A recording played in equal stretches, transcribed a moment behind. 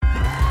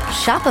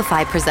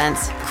Shopify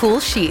presents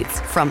cool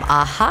sheets from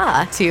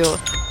aha to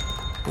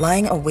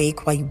lying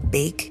awake while you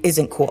bake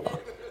isn't cool.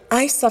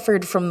 I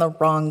suffered from the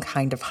wrong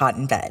kind of hot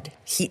in bed,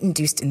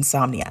 heat-induced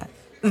insomnia.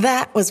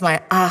 That was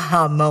my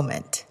aha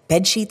moment.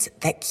 Bed sheets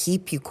that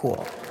keep you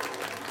cool.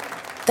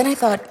 Then I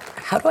thought,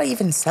 how do I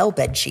even sell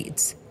bed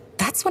sheets?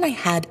 That's when I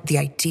had the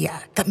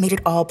idea that made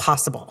it all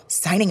possible,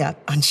 signing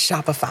up on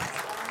Shopify.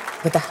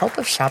 With the help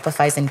of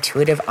Shopify's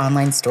intuitive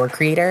online store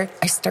creator,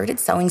 I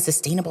started selling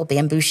sustainable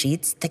bamboo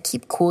sheets that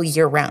keep cool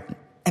year-round.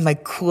 And my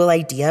cool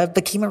idea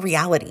became a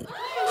reality.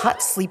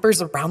 Hot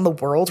sleepers around the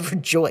world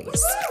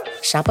rejoice.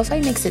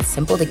 Shopify makes it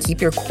simple to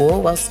keep your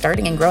cool while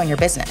starting and growing your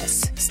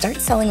business. Start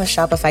selling with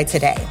Shopify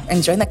today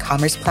and join the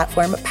commerce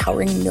platform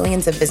powering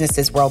millions of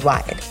businesses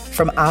worldwide.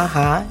 From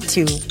aha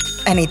to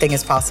anything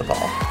is possible.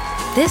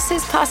 This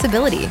is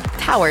Possibility,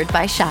 powered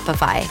by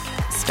Shopify.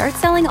 Start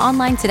selling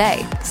online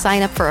today.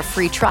 Sign up for a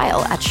free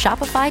trial at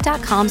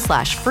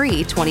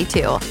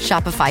shopify.com/free22.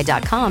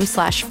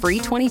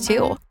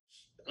 Shopify.com/free22.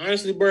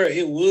 Honestly, bro,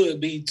 it would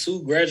be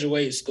to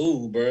graduate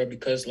school, bro,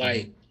 because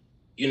like,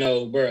 you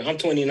know, bro, I'm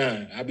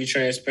 29. I'll be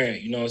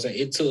transparent. You know what I'm saying?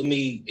 It took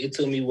me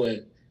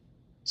what,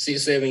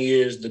 6-7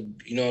 years to,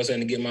 you know what I'm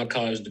saying, to get my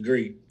college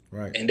degree.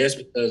 Right. And that's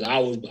because I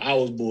was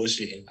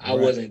bullshitting. I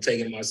wasn't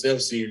taking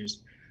myself serious.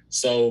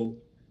 So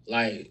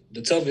like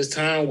the toughest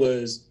time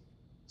was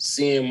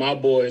seeing my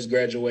boys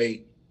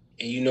graduate,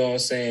 and you know what I'm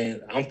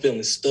saying, I'm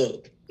feeling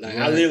stuck. Like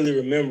I literally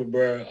remember,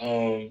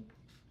 bro,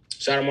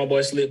 shout out my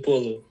boy Slip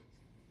Puller.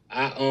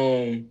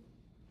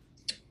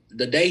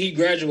 The day he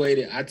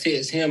graduated, I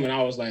text him and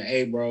I was like,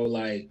 hey bro,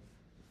 like,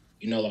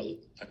 you know, like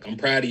I'm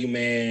proud of you,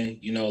 man.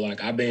 You know,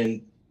 like I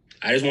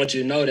just want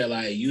you to know that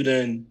like you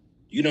done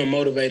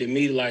motivated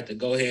me to like to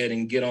go ahead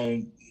and get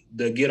on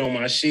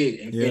my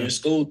shit and finish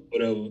school,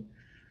 whatever.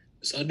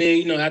 So then,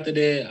 you know, after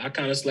that, I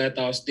kind of slacked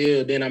off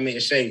still. Then I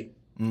met Shay.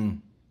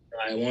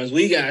 Like once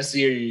we got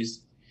serious,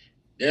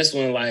 that's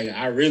when like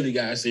I really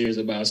got serious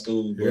about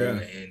school, bro.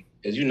 And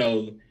because you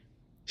know,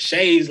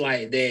 Shay's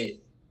like that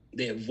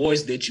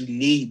voice that you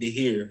need to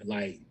hear.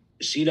 Like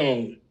she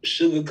don't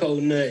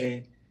sugarcoat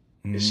nothing,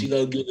 and she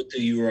gonna give it to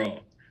you raw.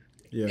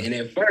 Yeah. And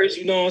at first,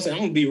 you know what I'm saying,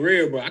 I'm gonna be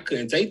real, bro. I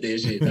couldn't take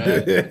that shit, dog.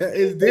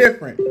 It's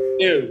different.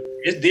 Yeah,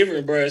 it's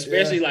different, bro.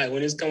 Especially like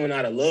when it's coming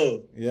out of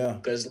love. Yeah.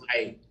 Because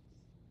like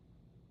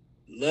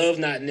love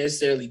not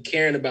necessarily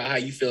caring about how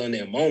you feel in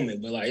that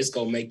moment, but like it's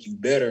gonna make you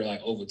better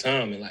like over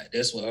time, and like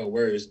that's what her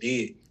words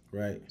did.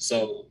 Right.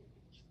 So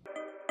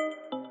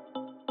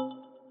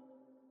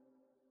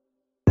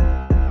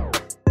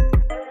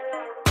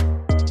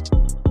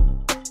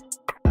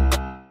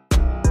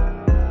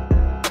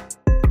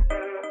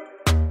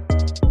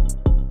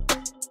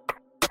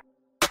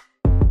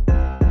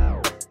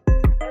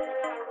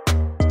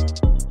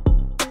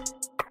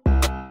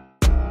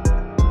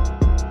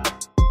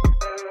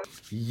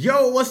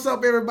Yo, what's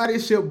up, everybody?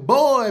 It's your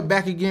boy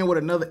back again with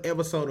another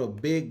episode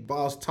of Big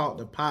Boss Talk,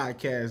 the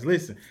podcast.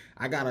 Listen,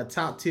 I got a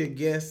top tier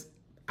guest.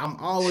 I'm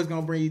always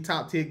gonna bring you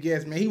top tier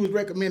guests, man. He was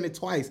recommended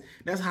twice.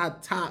 That's how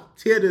top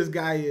tier this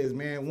guy is,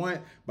 man. One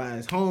by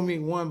his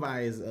homie, one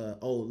by his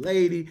old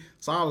lady.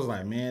 So I was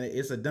like, man,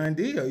 it's a done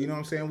deal. You know what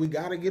I'm saying? We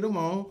gotta get him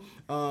on.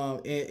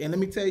 And let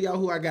me tell y'all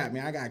who I got,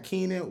 man. I got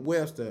Keenan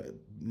Webster,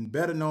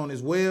 better known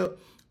as Webb.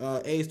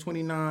 Age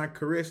 29,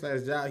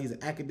 career/job. He's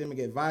an academic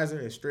advisor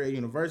at Strayer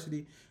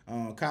University.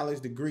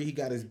 College degree. He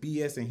got his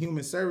BS in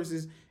human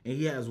services, and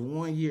he has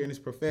 1 year in his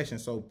profession.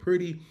 So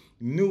pretty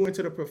new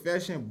into the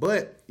profession,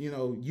 but you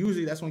know,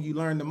 usually that's when you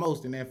learn the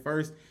most in that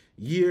first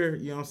year.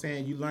 You know what I'm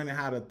saying? You learning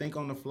how to think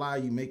on the fly.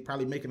 You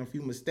probably making a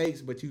few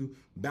mistakes, but you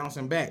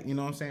bouncing back. You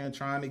know what I'm saying?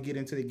 Trying to get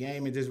into the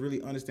game and just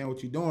really understand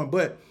what you're doing.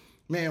 But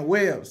man,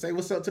 Webb, say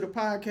what's up to the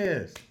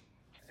podcast.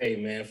 Hey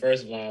man,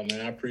 first of all, man,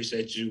 I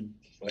appreciate you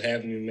for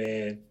having me,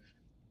 man.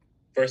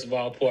 First of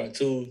all, part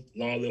two,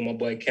 long live my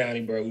boy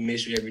County, bro. We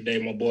miss you every day,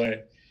 my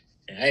boy.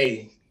 And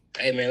hey,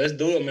 man, let's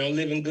do it, man. I'm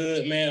living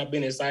good, man. I've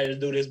been excited to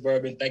do this, bro.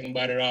 I've been thinking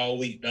about it all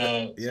week,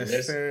 dog. Yes,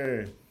 so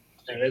sir.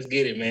 Let's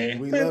get it, man.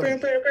 We love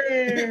it.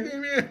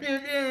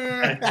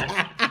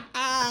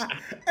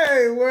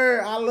 Hey,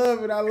 word. I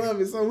love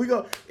it.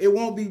 So it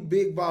won't be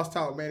Big Boss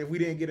Talk, man, if we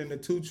didn't get into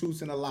two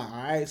truths and a lie,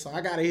 all right? So I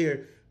got to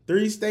hear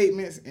 3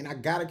 statements, and I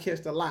got to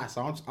catch the lie.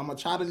 So I'm going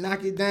to try to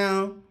knock it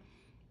down.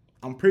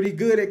 I'm pretty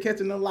good at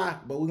catching the lie,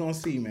 but we're going to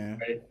see, man.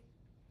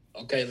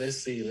 Okay, let's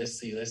see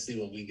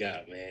what we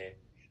got, man.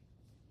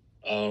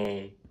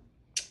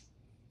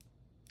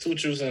 2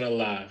 truths and a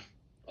lie.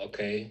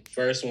 Okay,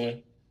 first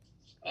one.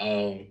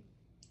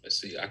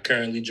 Let's see. I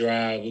currently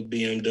drive a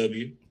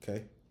BMW.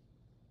 Okay.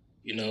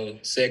 You know,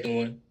 second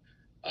one.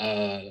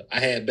 I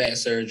had back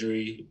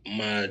surgery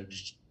my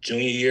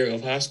junior year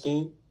of high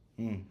school.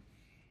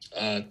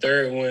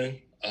 Third one.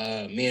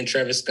 Me and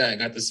Travis Scott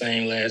got the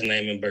same last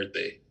name and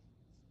birthday.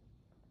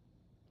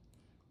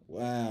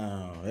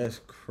 Wow, that's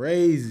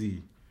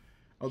crazy.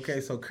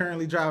 Okay, so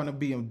currently driving a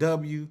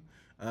BMW.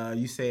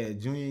 You said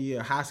junior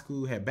year of high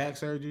school, had back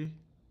surgery.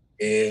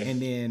 Yeah.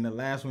 And then the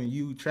last one,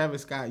 you and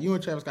Travis Scott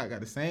got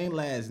the same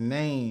last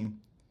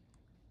name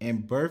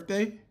and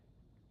birthday?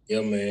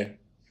 Yeah, man.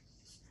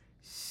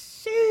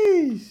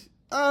 Sheesh.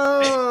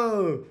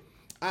 Oh.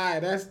 All right,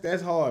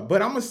 that's hard.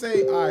 But I'm gonna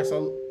say, all right,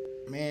 so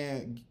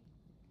man,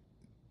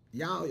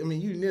 y'all, I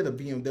mean, you near the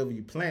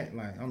BMW plant.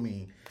 Like, I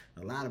mean,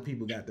 a lot of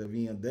people got the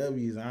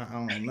BMWs. I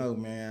don't know,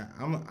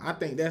 man. I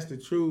think that's the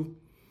truth.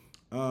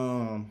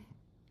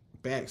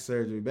 Back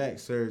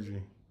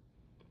surgery.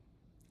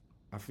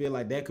 I feel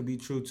like that could be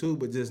true too,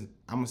 but just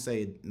I'm gonna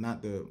say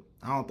not the.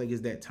 I don't think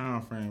it's that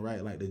time frame,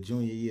 right? Like the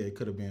junior year, it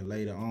could have been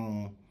later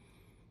on.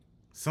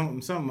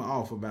 Something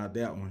off about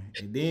that one.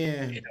 And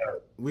then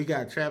we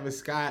got Travis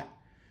Scott,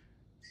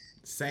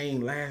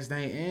 same last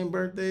name and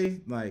birthday.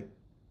 Like,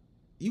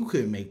 you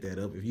couldn't make that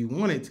up if you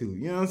wanted to.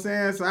 You know what I'm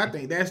saying? So I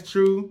think that's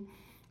true.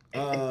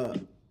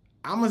 Man,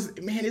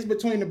 it's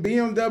between the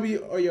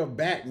BMW or your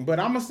back. But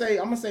I'm gonna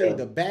say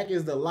the back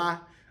is the lie.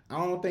 I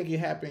don't think it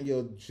happened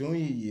your junior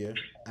year.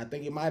 I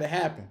think it might have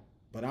happened,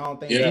 but I don't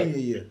think junior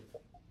year.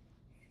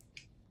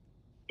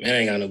 Man, I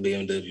ain't got no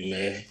BMW,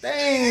 man.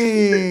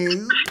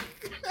 Dang.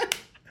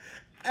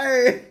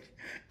 Hey,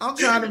 I'm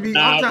trying to be.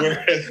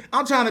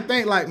 I'm trying to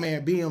think like,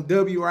 man,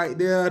 BMW right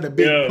there, the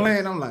big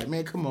plant. I'm like,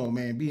 man, come on,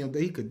 man, BMW.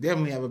 He could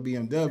definitely have a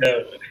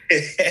BMW.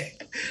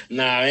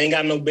 Nah, I ain't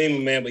got no Beamer,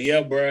 man. But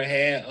yeah, bro,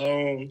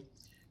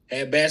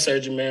 had back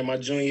surgery, man. My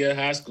junior year of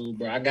high school,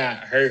 bro. I got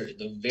hurt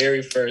the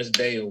very first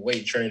day of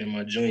weight training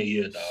my junior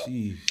year, dog.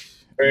 Jeez.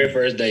 Very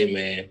first day,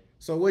 man.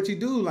 So what you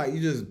do? Like,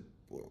 you just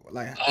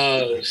like?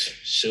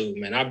 Shoot,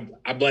 man.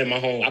 I blame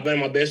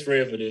my best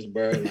friend for this,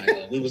 bro.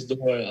 Like we was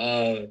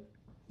doing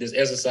this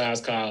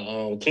exercise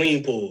called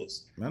clean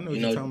pulls. I know what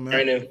you're talking about.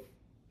 Training.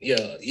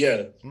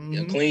 Yeah,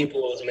 clean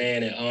pulls,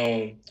 man.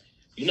 And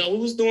we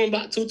was doing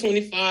about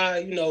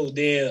 225. Then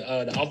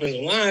the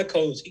offensive line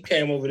coach, he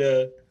came over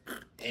there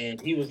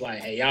and he was like,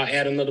 "Hey, y'all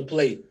add another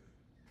plate."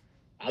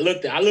 I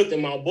looked at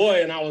my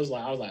boy and I was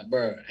like,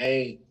 "Bro,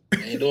 I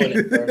ain't doing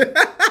it, bro."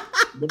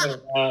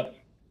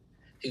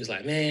 He was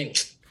like, "Man,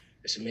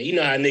 man, you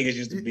know how niggas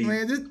used to be.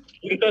 Man,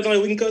 we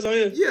can cuss on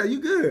here. Yeah, you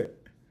good.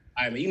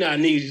 All right, man, you know how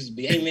niggas used to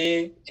be.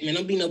 Hey, man,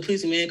 don't be no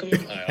pussy, man. Come on.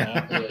 All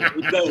right, yeah,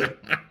 we go.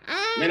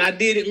 Man, I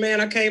did it, man.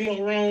 I came up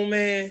wrong,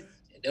 man.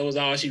 That was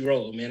all she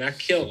wrote, man. I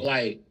kept,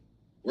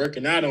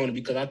 working out on it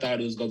because I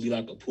thought it was going to be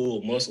like a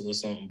pulled muscle or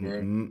something, bro.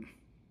 Mm-hmm.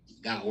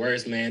 Got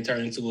worse, man.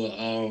 Turned into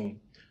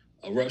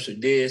a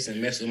ruptured disc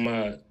and messed with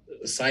my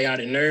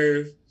sciatic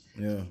nerve.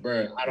 Yeah,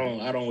 bro. I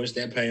don't wish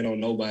that pain on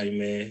nobody,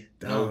 man.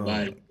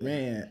 Nobody.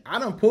 Man, I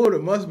done pulled a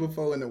muscle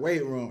before in the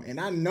weight room, and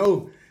I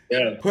know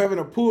having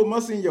a pulled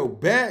muscle in your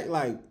back,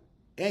 like,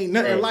 ain't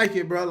nothing like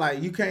it, bro.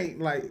 Like, you can't,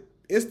 like,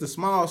 it's the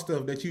small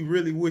stuff that you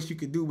really wish you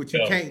could do, but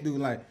you can't do.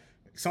 Like,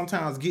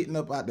 sometimes getting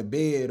up out the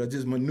bed or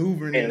just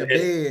maneuvering in the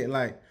bed,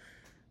 like,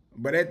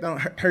 but that don't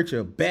hurt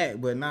your back.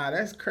 But nah,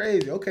 that's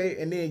crazy.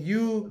 Okay, and then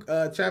you,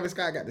 Travis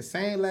Scott, got the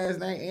same last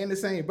name and the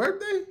same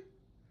birthday?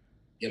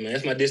 Yeah, man,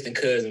 that's my distant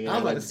cousin, man.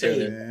 I'm about to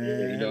say,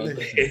 man.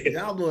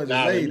 Y'all boys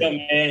are late.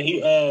 Man,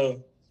 he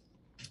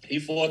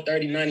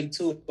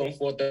 430-92. I'm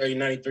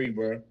 430-93,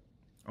 bro.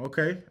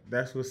 Okay,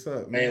 that's what's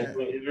up, man.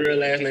 His real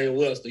last name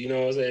Webster, you know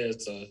what I'm saying?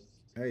 So,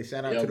 hey,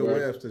 shout out to the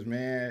Websters,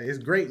 man. It's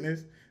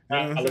greatness. You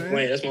know I was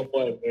playing. That's my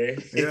boy,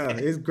 man. Yeah,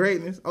 it's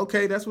greatness.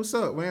 Okay, that's what's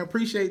up, man.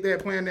 Appreciate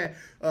that. Playing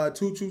that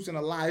Two Truths and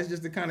a Lie. It's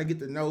just to kind of get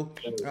to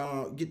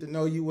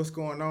know you, what's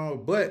going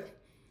on. But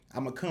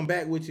I'm gonna come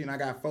back with you, and I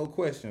got 4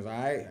 questions. All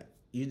right,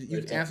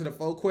 you answer the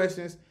 4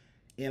 questions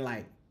in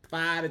like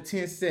 5 to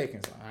 10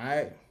 seconds. All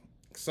right.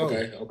 So,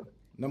 okay.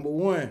 Number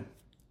 1.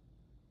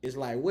 It's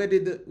like, where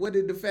did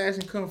the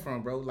fashion come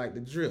from, bro? Like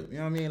the drip, you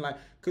know what I mean? Like,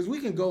 cause we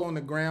can go on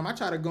the gram. I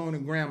try to go on the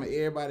gram of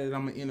everybody that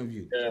I'm gonna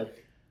interview. Yeah.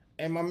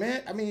 And my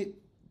man, I mean,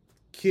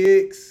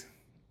 kicks,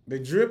 the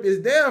drip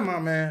is there, my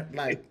man.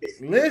 Like,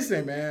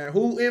 listen, man,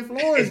 who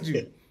influenced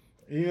you?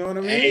 You know what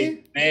I mean?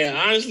 Hey, man,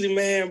 honestly,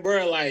 man,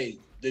 bro, like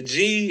the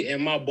G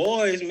and my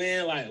boys,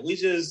 man, like we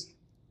just,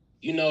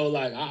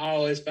 like I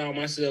always found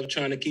myself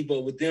trying to keep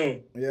up with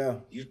them. Yeah.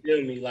 You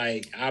feel me?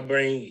 Like I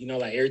bring,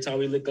 like every time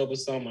we look up or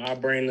something, I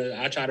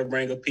try to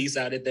bring a piece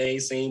out that they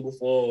ain't seen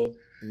before,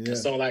 or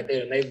something like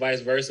that, and they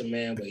vice versa,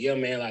 man. But yeah,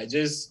 man, like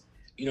just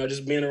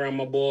being around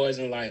my boys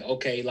and like,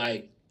 okay,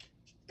 like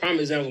prime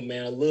example,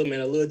 man, a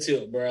little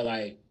tip, bro.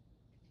 Like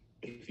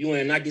if you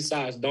wearing Nike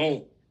socks,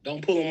 don't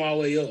pull them all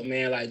the way up,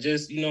 man. Like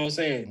just, you know what I'm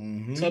saying?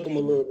 Mm-hmm. Tuck them a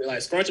little bit,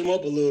 like scrunch them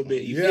up a little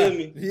bit. You feel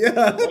me?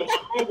 Yeah.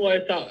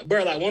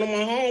 One of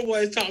my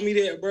homeboys taught me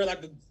that, bro.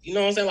 Like, you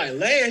know what I'm saying? Like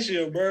last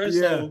year, bro.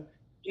 Yeah.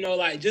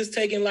 So, just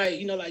taking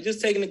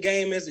the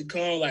game as it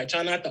comes, like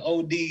try not to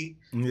OD.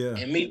 Yeah.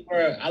 And me,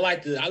 bro, I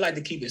like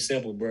to keep it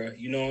simple, bro.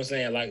 You know what I'm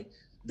saying? Like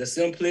the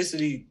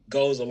simplicity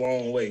goes a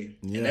long way.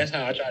 Yeah. And that's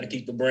how I try to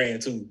keep the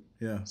brand too.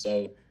 Yeah.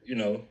 So,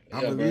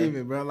 I believe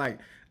it, bro. Like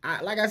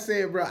I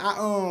said, bro,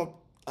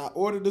 I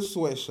ordered the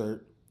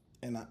sweatshirt,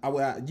 and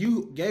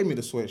you gave me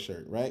the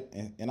sweatshirt, right?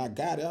 And I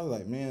got it. I was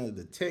like, man,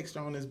 the texture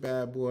on this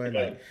bad boy,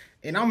 like,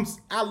 and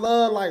I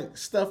love like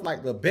stuff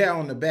like the bear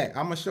on the back.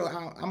 I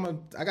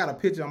got a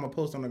picture I'm gonna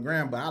post on the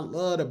gram, but I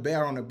love the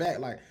bear on the back,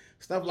 like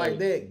stuff like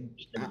that.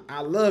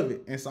 I love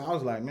it, and so I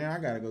was like, man, I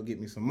gotta go get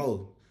me some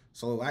more.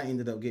 So I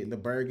ended up getting the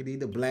burgundy,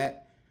 the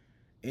black,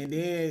 And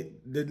then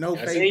the no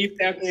I face, seen you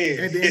tap in.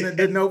 and then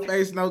the no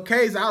face, no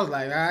case. I was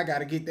like, I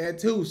gotta get that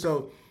too.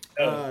 So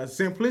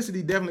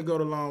simplicity definitely go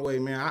a long way,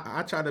 man.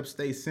 I try to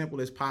stay simple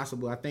as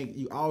possible. I think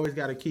you always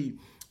gotta keep.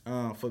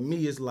 For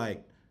me, it's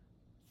like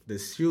the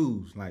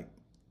shoes, like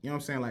you know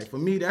what I'm saying. Like for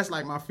me, that's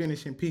like my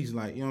finishing piece.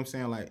 Like you know what I'm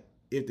saying. Like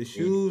if the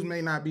shoes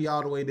may not be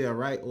all the way there,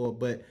 right,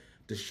 but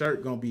the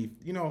shirt gonna be,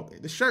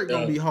 the shirt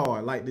gonna be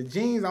hard. Like the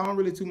jeans, I don't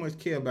really too much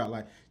care about.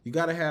 Like you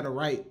gotta have the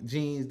right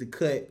jeans to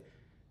cut,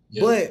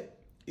 but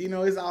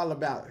it's all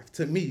about,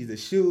 to me, the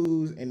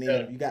shoes, and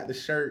then you got the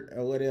shirt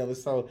or whatever.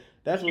 So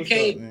that's what's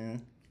up,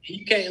 man.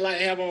 You can't like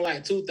have on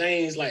like two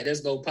things like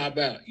that's gonna pop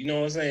out. You know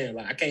what I'm saying?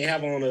 Like I can't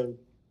have on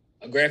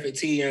a graphic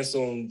tee and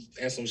some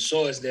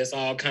shorts that's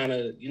all kind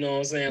of, you know what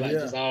I'm saying? Like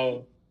just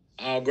all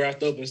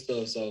graphed up and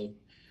stuff. So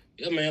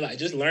yeah, man, like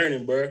just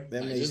learning, bro.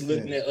 Like just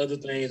looking at other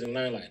things and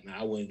learn. Like, nah,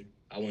 I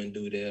wouldn't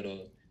do that,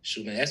 or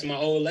shoot, man. That's my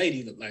old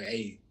lady. Like,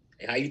 hey,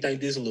 how you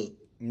think this look?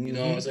 You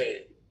know what I'm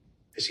saying?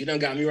 She done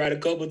got me right a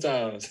couple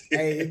times.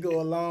 Hey, it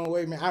go a long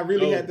way, man. I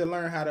really had to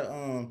learn how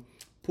to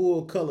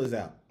pull colors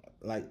out.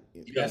 Like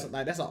that's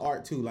an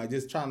art too. Like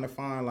just trying to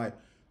find like,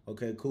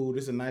 okay, cool,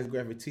 this is a nice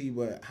graphic tee,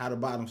 but how the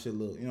bottom should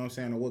look. You know what I'm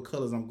saying? Or what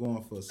colors I'm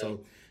going for.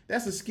 So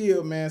that's a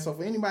skill, man. So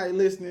for anybody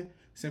listening,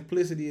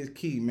 simplicity is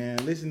key,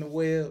 man. Listen to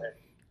Webb.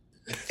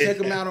 Check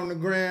him out on the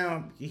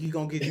ground. He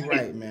gonna get you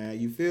right, man.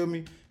 You feel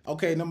me?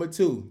 Okay, number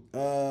 2.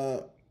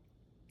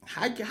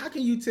 How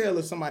can you tell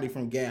if somebody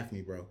from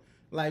Gaffney, bro?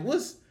 Like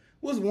what's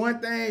one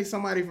thing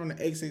somebody from the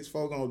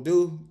 864 gonna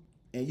do,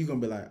 and you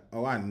gonna be like,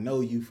 oh, I know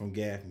you from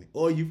Gaffney,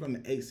 or you from the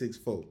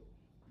 864?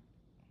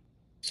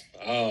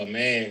 Oh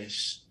man,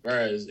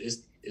 bro,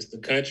 it's the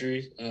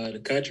country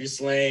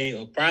slang,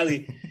 or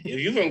probably if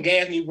you from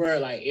Gaffney, bro,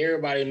 like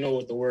everybody know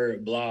what the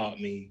word blob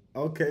mean.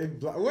 Okay,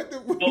 what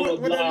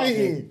that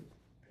mean?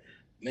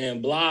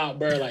 Man, blob,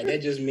 bro, like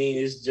that just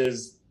means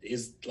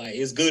it's like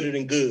it's gooder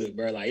than good,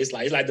 bro. Like it's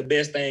like the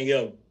best thing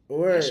ever.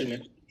 Word. Like,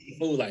 man,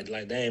 food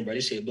like damn, bro,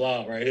 this shit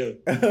blob right here.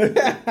 I bet.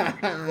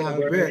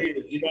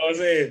 You know what I'm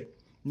saying?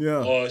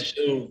 Yeah. Or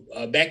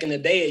shoot, back in the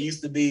day, it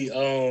used to be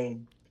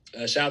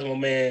shout out to my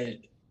man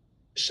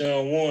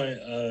Sean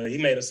Warren. He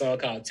made a song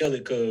called "Tell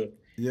It Cuz."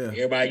 Yeah.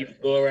 Everybody used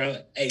to go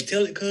around, hey,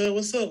 tell it, cuz,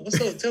 what's up?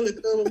 Tell it,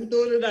 cuz, what we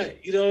doing tonight?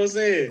 You know what I'm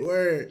saying?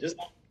 Word. Just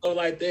go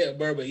like that,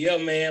 bro. But yeah,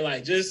 man,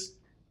 like just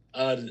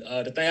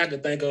the thing I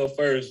could think of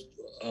first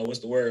was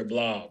the word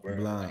blob, bro.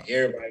 Blob. Like,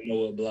 everybody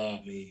know what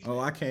blob means. Oh,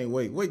 I can't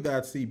wait. Wait till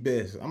I see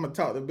Best. I'm gonna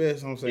talk to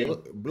Best. I'm gonna say,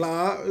 look,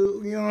 blob.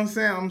 You know what I'm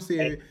saying? I'm gonna see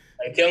it.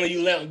 Hey, telling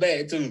you lamp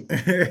back too.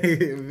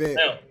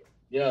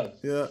 Yeah.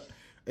 Yeah.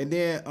 And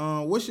then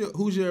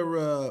who's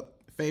your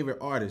favorite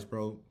artist,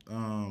 bro?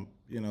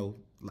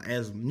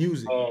 As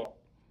music.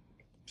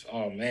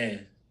 Oh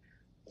man.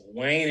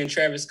 Wayne and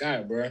Travis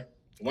Scott, bro.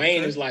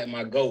 Wayne is like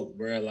my GOAT,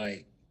 bro.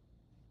 Like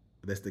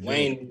that's the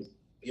Wayne,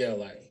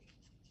 like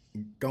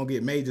gonna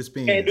get major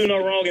spins. Can't do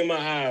no wrong in my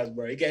eyes,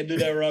 bro. He can't do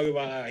that wrong in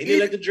my eyes. He didn't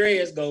let the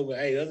dreads go, but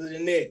hey, other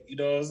than that, you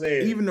know what I'm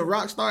saying? Even the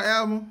Rockstar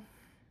album?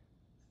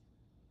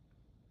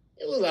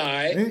 It was all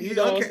right. You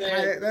know what I'm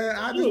saying?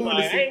 I just want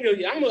to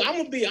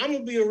see. I'm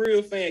gonna be a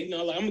real fan. You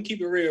know, like I'm gonna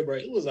keep it real, bro.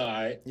 It was all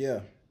right.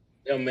 Yeah.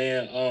 Yeah,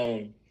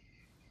 man.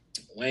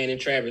 Wayne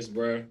and Travis,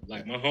 bro.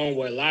 Like my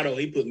homeboy Lotto,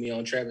 he put me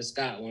on Travis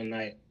Scott one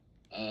night.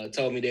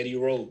 Told me that he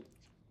wrote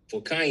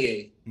for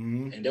Kanye,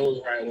 and that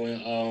was right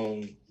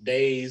when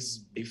days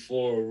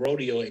before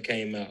Rodeo it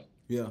came out.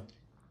 Yeah.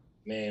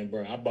 Man,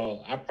 bro,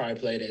 I probably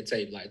played that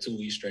tape like 2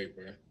 weeks straight,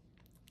 bro.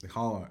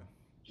 Hard.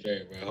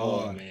 Straight, bro.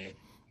 Hard, man.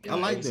 Yeah, I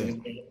like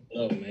that.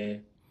 Love,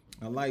 man.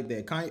 I like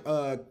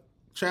that.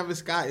 Travis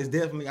Scott is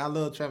definitely. I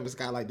love Travis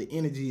Scott. Like the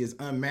energy is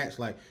unmatched.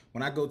 Like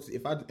when I go to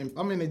if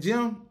I'm in the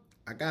gym,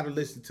 I gotta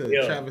listen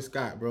to Travis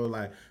Scott, bro.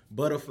 Like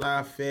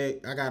Butterfly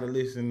Effect. I gotta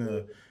listen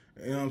to.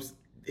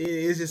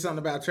 It's just something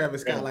about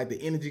Travis Scott. Like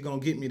the energy gonna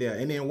get me there.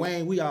 And then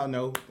Wayne, we all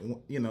know.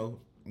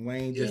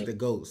 Wayne just the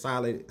GOAT.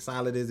 Solid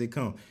as it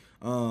come.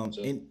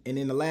 And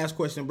then the last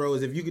question, bro,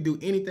 is if you could do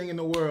anything in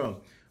the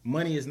world,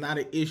 money is not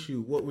an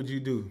issue. What would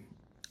you do?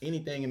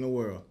 Anything in the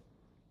world.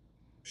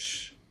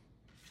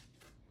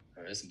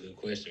 Oh, that's a good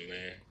question,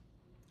 man.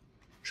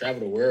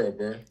 Travel the world,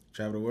 bro.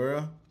 Travel the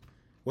world?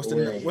 What's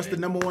the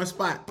number one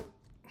spot?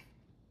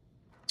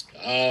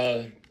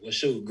 Well,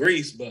 shoot,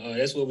 Greece, but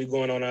that's where we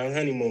going on our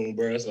honeymoon,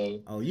 bro. So.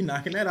 Oh, you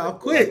knocking that off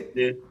quick.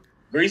 Yeah.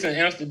 Greece and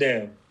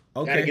Amsterdam.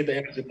 Okay. Gotta get to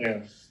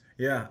Amsterdam.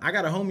 Yeah, I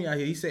got a homie out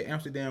here. He said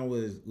Amsterdam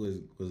was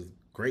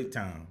great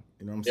time.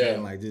 You know what I'm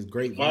saying? Like just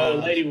great vibes. My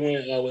old lady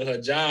went with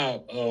her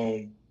job.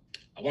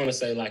 I want to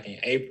say like in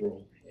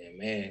April, and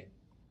man,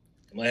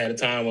 I might have a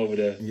time over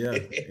there. Yeah,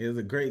 it was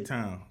a great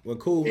time. Well,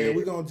 cool, man.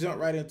 We're gonna jump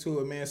right into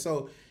it, man.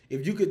 So,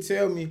 if you could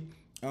tell me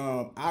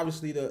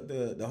Obviously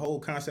the whole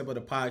concept of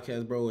the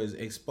podcast, bro, is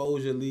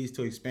exposure leads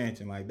to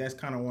expansion. Like that's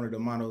kind of one of the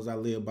mottos I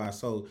live by.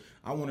 So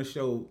I want to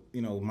show,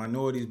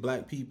 minorities,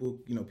 black people,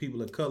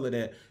 people of color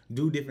that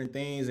do different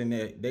things and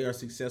that they are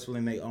successful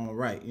in their own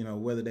right.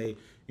 Whether they,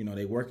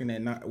 they working a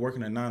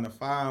 9 to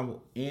 5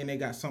 and they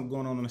got something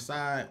going on the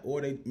side, or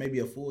they maybe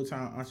a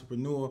full-time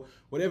entrepreneur,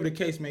 whatever the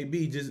case may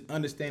be, just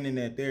understanding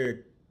that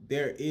there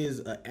is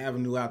an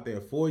avenue out there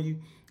for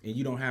you, and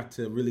you don't have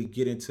to really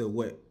get into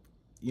what,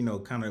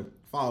 kind of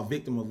fall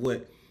victim of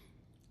what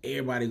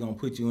everybody gonna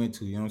put you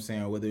into, you know what I'm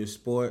saying? Whether it's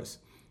sports,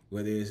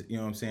 whether it's,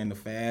 the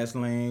fast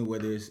lane,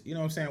 whether it's,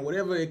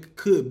 whatever it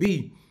could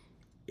be,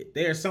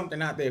 there's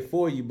something out there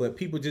for you, but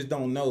people just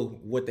don't know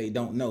what they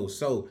don't know.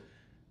 So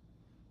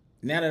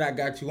now that I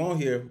got you on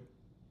here,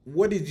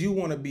 what did you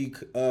want to be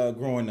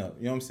growing up?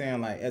 You know what I'm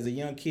saying? Like as a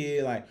young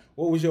kid, like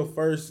what was your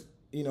first,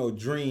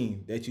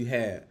 dream that you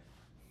had?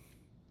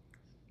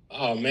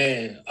 Oh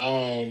man,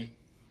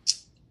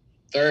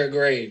 3rd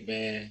grade,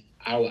 man.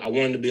 I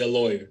wanted to be a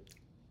lawyer.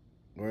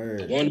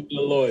 Word. I wanted to be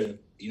a lawyer.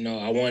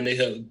 I wanted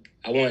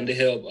to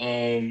help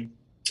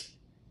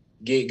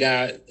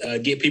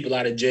get people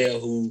out of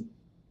jail who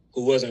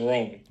wasn't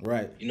wrong.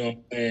 Right.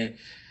 And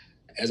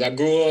as I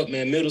grew up,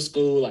 man, middle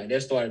school, like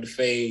that started to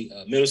fade.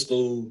 Middle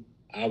school,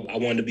 I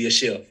wanted to be a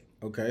chef.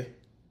 Okay.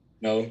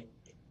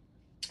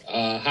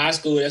 High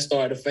school, that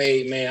started to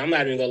fade, man. I'm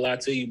not even gonna lie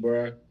to you,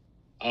 bro.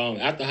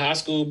 After high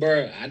school,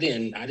 bro, I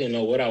didn't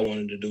know what I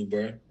wanted to do,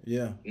 bro.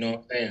 Yeah. You know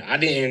what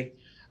I'm saying?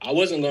 I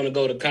wasn't going to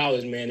go to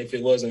college, man, if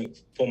it wasn't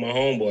for my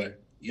homeboy.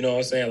 You know what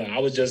I'm saying? Like, I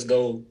would just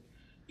go,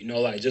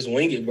 just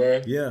wing it,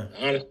 bro. Yeah.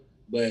 Honestly.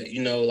 But,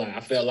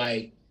 I felt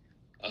like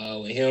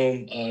with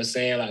him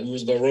saying, like, we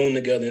was going to room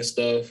together and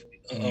stuff.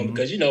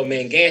 Because,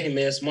 man, Gadsden,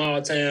 man,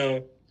 small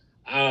town.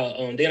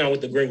 Then I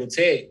went to Gringo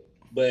Tech.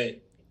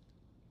 But,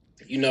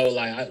 you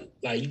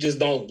just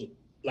don't,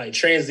 like,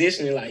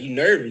 transitioning, like, you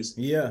nervous.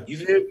 Yeah. You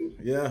feel me?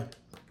 Yeah.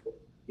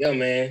 Yeah,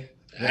 man.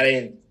 I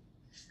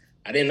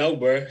didn't know,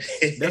 bro.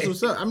 That's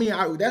what's up. I mean,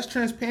 that's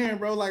transparent,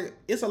 bro. Like,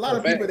 it's a lot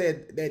of people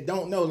that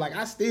don't know. Like,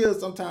 I still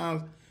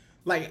sometimes,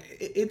 like,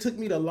 it took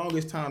me the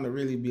longest time to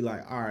really be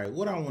like, all right,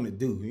 what I want to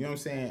do. You know what I'm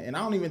saying? And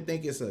I don't even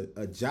think it's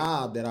a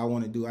job that I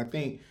want to do. I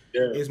think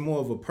it's more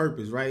of a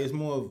purpose, right? It's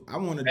more of, I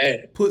want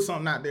to put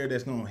something out there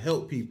that's going to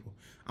help people.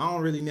 I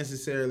don't really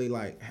necessarily,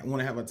 like, want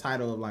to have a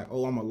title of, like,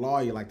 oh, I'm a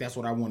lawyer. Like, that's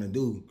what I want to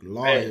do,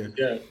 lawyer.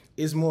 Yeah.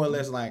 It's more or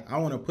less like, I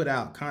want to put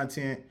out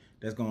content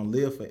that's going to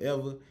live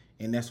forever.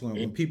 And that's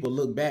when people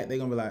look back, they're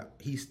going to be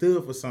like, he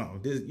stood for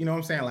something. This, you know what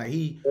I'm saying? Like,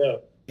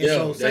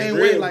 so same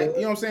way, like,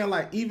 you know what I'm saying?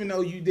 Like, even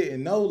though you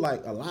didn't know,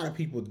 like, a lot of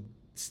people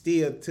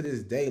still to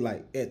this day,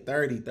 like, at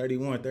 30,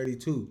 31,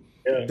 32,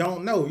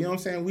 don't know. You know what I'm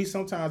saying? We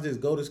sometimes just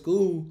go to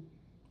school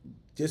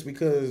just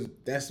because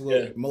that's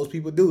what most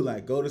people do,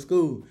 like, go to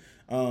school.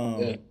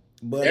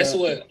 But that's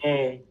what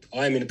I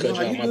didn't mean to cut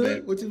you off, my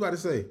bad. What you about to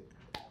say?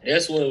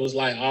 That's what it was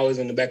like always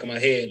in the back of my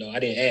head, though. I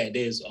didn't add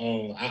this.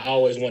 I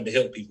always wanted to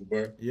help people,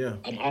 bro. Yeah.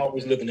 I'm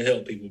always looking to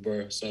help people,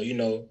 bro. So,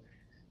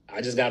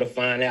 I just got to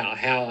find out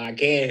how I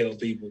can help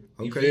people.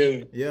 You feel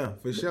me? Yeah,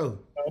 for sure.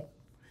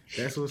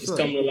 That's what's up. It's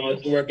coming along.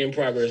 It's a work in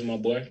progress, my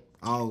boy.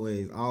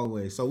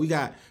 Always. So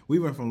we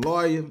went from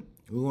lawyer,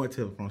 we went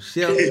from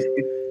chef.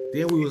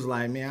 Then we was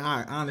like, man,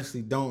 I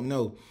honestly don't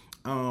know.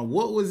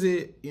 What was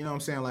it, you know what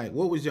I'm saying? Like,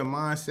 what was your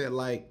mindset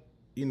like,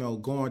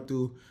 going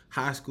through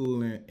high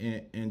school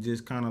and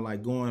just kind of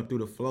like going through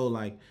the flow?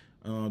 Like,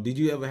 did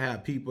you ever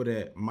have people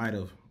that might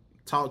have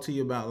talked to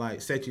you about,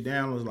 like, set you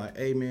down, was like,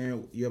 hey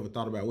man, you ever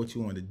thought about what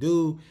you wanted to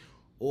do?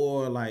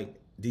 Or like,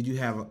 did you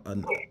have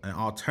an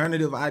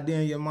alternative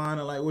idea in your mind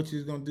of like what you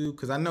was gonna do?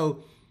 Because I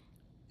know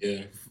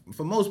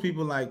for most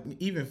people, like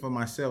even for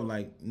myself,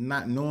 like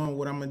not knowing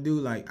what I'm gonna do,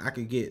 like I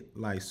could get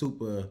like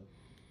super,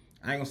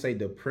 I ain't gonna say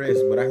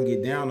depressed, but I can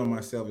get down on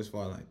myself as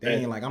far as like,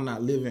 dang, like I'm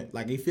not living,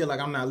 like you feel like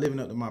I'm not living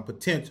up to my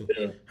potential,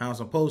 how I'm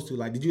supposed to.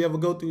 Like, did you ever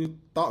go through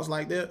thoughts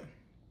like that?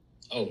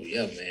 Oh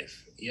yeah, man.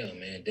 Yeah,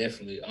 man,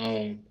 definitely.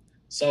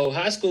 So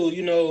high school,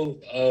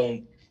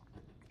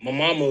 my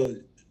mama,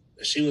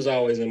 she was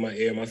always in my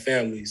ear, my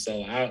family.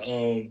 So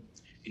I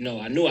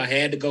knew I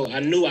had to go. I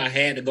knew I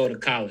had to go to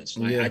college.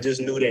 Like I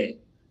just knew that.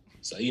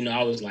 So,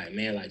 I was like,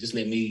 man, like just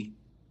let me,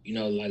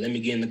 let me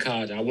get into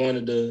college.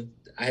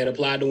 I had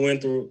applied to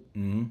Winthrop.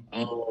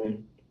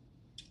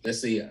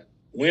 Let's see,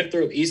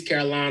 Winthrop, East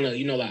Carolina.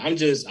 I'm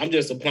just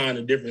applying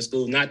to different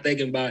schools, not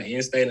thinking about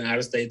in-state and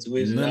out-of-state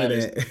tuition. None of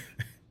that.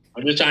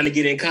 I'm just trying to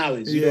get in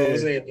college. You know what I'm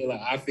saying? So,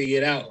 like I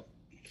figured it out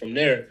from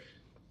there.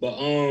 But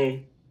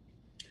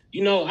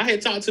I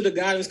had talked to the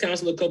guidance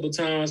counselor a couple of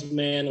times,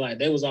 man. Like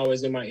they was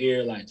always in my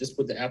ear, like just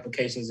put the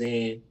applications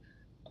in.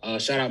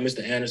 Shout out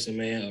Mr. Anderson,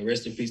 man.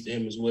 Rest in peace to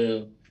him as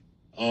well.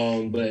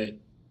 But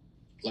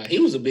like he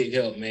was a big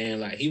help, man.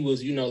 Like he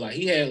was, he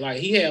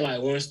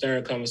had one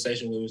stern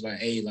conversation where it was like,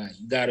 hey, like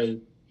you gotta,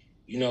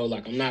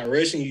 like I'm not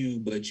rushing you,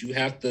 but you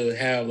have to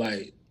have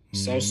like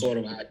some sort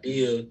of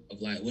idea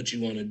of like what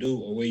you want to do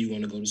or where you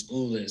want to go to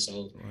school at.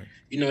 So,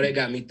 that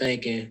got me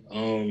thinking.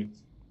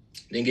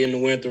 Then getting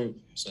to Winthrop.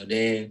 So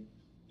then,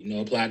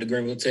 applied to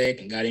Greenville Tech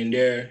and got in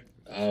there.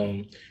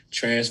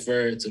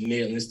 Transferred to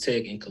Midlands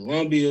Tech in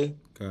Columbia.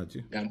 Got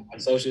you. Got my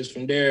associates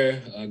from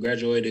there.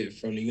 Graduated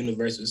from the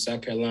University of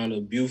South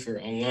Carolina,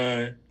 Beaufort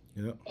online.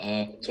 Yep.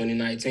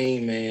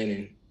 2019, man,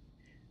 and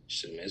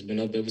shit, man, it's been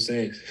up ever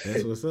since.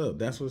 That's what's up.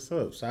 That's what's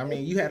up. So I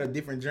mean, you had a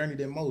different journey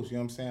than most. You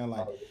know what I'm saying?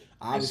 Like,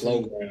 obviously,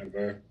 slow grind,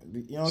 bro.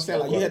 You know what I'm saying?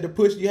 Like, you had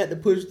to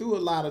push through a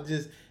lot of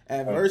just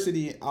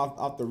adversity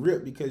off the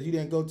rip because you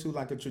didn't go to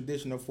like a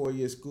traditional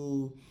 4-year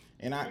school.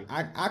 And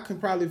I can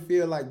probably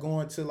feel like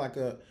going to like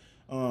a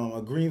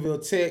Greenville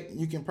Tech,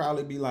 you can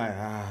probably be like,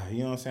 you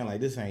know what I'm saying? Like,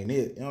 this ain't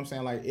it. You know what I'm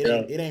saying? Like,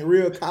 it ain't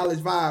real college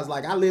vibes.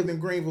 Like, I lived in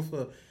Greenville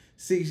for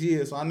 6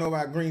 years, so I know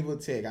about Greenville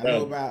Tech. I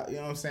know about, you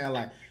know what I'm saying?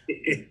 Like,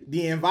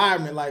 the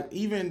environment, like,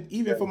 even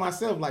for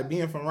myself, like,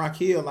 being from Rock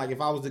Hill, like, if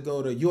I was to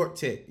go to York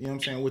Tech, you know what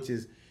I'm saying? Which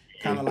is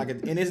kind of like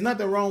and there's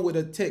nothing wrong with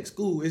a tech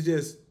school. It's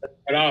just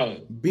at all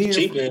being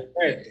cheap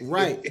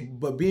right,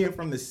 but being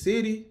from the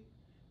city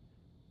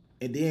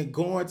and then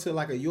going to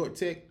like a York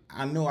Tech,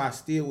 I know I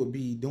still would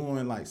be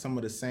doing like some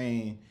of the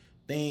same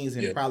things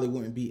and probably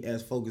wouldn't be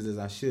as focused as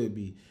I should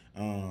be.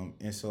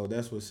 And so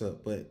that's what's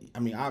up. But I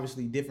mean,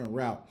 obviously different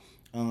route.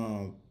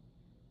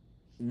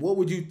 What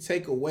would you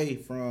take away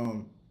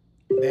from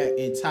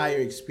that entire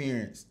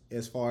experience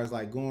as far as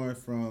like going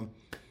from,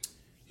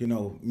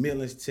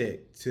 Midlands Tech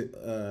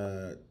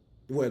to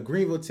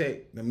Greenville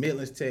Tech, the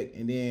Midlands Tech,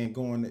 and then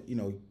going to,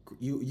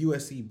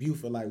 USC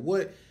Beaufort? Like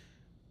what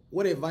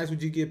advice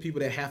would you give people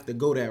that have to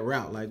go that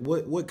route? Like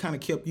what kind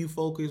of kept you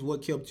focused?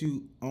 What kept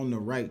you on the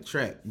right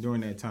track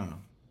during that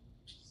time?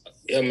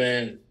 Yeah,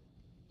 man.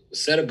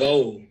 Set a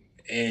goal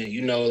and,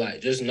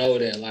 just know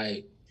that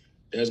like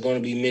there's going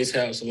to be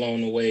mishaps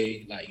along the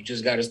way. Like you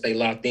just got to stay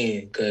locked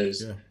in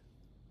because,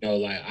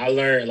 like I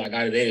learned like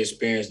out of that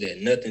experience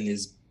that nothing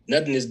is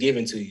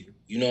given to you.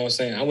 You know what I'm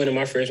saying? I went in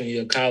my freshman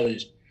year of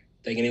college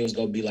thinking it was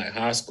going to be like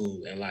high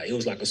school and like it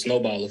was like a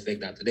snowball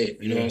effect after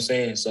that. You know what I'm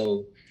saying?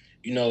 So,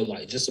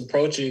 like just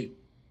approach it,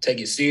 take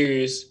it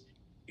serious.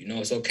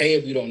 It's okay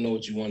if you don't know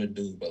what you want to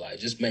do, but like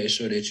just make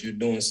sure that you're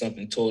doing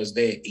something towards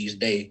that each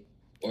day,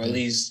 or at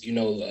least,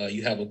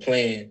 you have a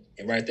plan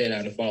and write that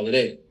out and follow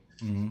that.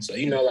 Mm-hmm. So,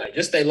 like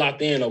just stay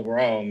locked in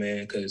overall,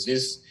 man, because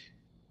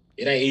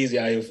it ain't easy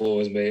out here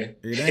for us, man.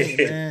 It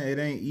ain't, man. It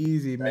ain't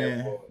easy,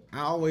 man.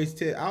 I always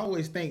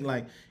think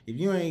like if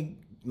you ain't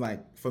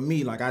like, for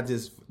me, like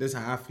this is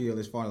how I feel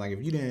as far as like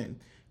if you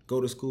didn't go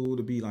to school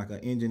to be like an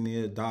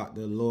engineer,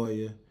 doctor,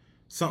 lawyer,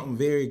 something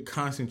very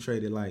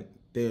concentrated, like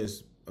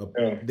there's a you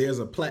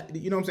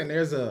know what I'm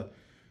saying?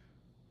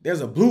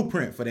 There's a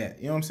blueprint for that.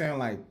 You know what I'm saying?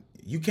 Like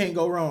you can't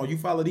go wrong. You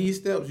follow these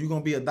steps, you're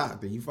gonna be a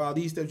doctor. You follow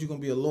these steps, you're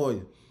gonna be a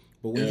lawyer.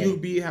 But when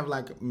you have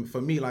like,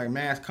 for me, like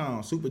mass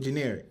comm, super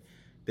generic,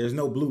 there's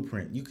no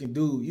blueprint. You can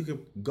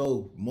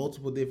go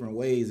multiple different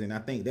ways, and I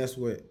think that's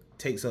what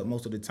takes up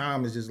most of the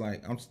time. Is just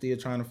like I'm still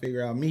trying to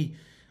figure out me.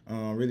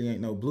 Really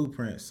ain't no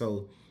blueprint.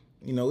 So,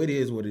 it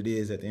is what it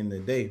is at the end of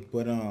the day.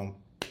 But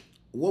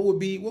what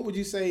would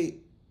you say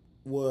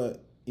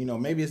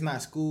maybe it's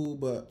not school,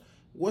 but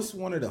what's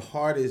one of the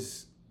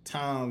hardest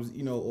times,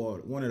 or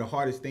one of the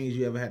hardest things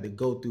you ever had to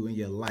go through in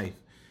your life?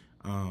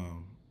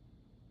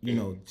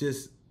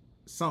 Just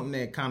something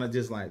that kind of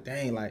just like,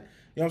 dang, like,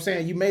 you know what I'm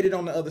saying? You made it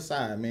on the other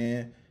side,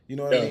 man. You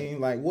know what I mean?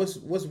 Like, what's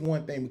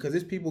one thing? Because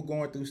there's people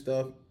going through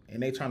stuff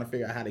and they trying to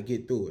figure out how to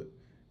get through it.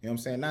 You know what I'm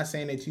saying? Not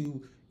saying that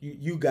you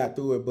got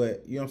through it,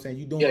 but you know what I'm saying?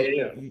 You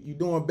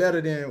doing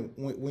better than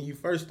when you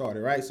first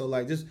started, right? So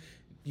like, just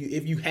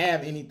if you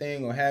have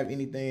anything like that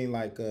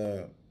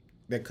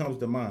comes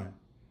to mind.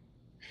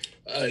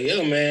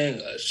 Yeah,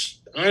 man.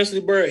 Honestly,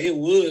 bro, it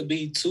would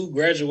be to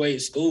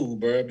graduate school,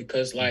 bro,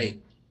 because like,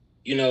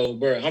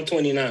 bro, I'm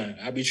 29.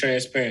 I'll be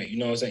transparent. You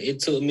know what I'm saying? It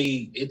took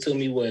me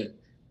what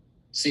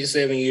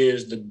 6-7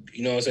 years to,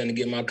 to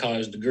get my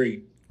college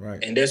degree.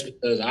 Right. And that's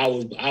because I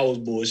was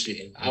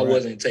bullshitting. I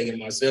wasn't taking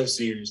myself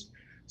serious.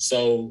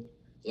 So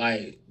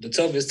like the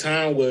toughest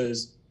time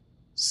was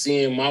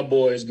seeing my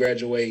boys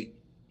graduate,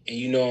 and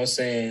you know what I'm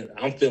saying,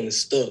 I'm feeling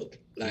stuck.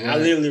 Like I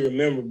literally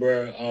remember,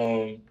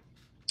 bro.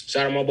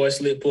 Shout out my boy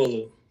Slip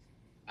Puller.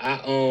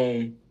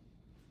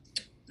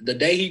 The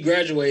day he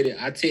graduated,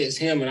 I texted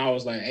him and I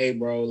was like, "Hey,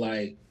 bro,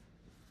 like,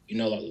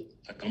 like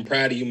I'm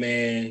proud of you,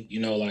 man.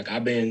 Like I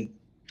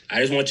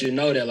just want you to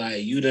know that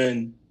like you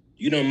done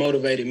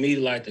motivated me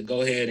to like to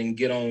go ahead and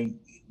get on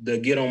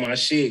my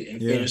shit and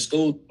finish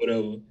school,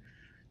 whatever."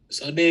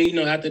 So then,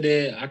 after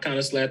that, I kind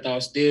of slacked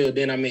off still.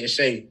 Then I met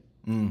Shay.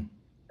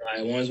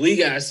 Like once we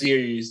got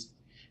serious,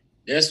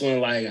 that's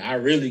when like I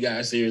really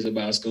got serious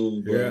about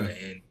school, bro.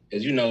 And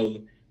because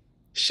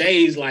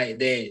Shay's like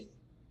that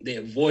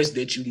voice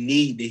that you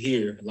need to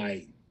hear.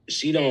 Like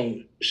she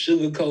don't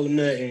sugarcoat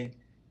nothing,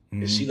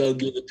 and she gonna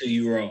give it to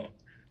you raw.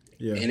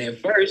 Yeah. And at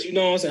first, you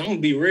know what I'm saying, I'm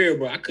gonna be real,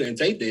 bro. I couldn't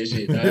take that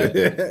shit, dog.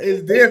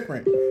 It's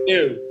different.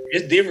 Yeah,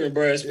 it's different,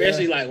 bro.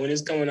 Especially like when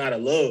it's coming out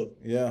of love.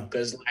 Yeah.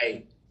 Because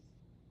like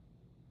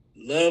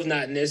love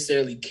not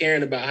necessarily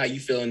caring about how you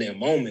feel in that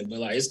moment, but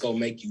like it's gonna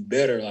make you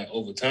better like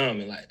over time,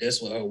 and like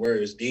that's what her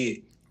words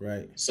did.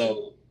 Right.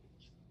 So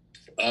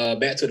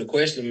back to the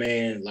question,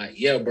 man. Like,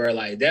 yeah, bro.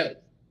 Like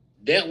that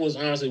was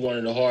honestly one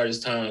of the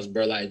hardest times,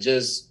 bro. Like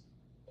just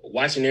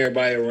watching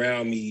everybody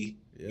around me,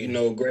 you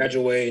know,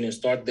 graduate and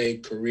start their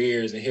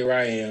careers, and here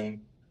I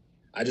am.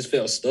 I just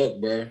felt stuck,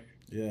 bro.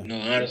 Yeah. You know,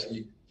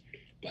 honestly.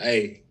 But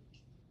hey,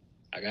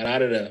 I got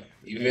out of there.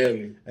 You feel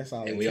me? That's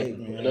all and it takes,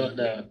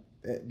 man.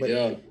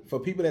 But for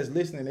people that's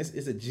listening,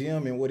 it's a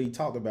gem in what he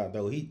talked about,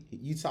 though.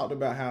 You talked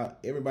about how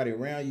everybody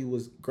around you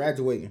was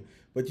graduating,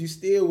 but you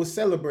still was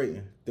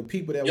celebrating the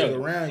people that was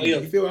around you.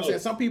 You feel what I'm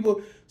saying?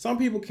 Some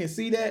people can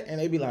see that and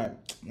they be like,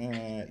 you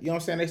know what I'm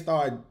saying? They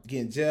start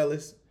getting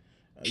jealous.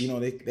 You know,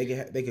 they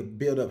could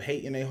build up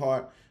hate in their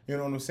heart. You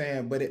know what I'm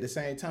saying? But at the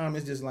same time,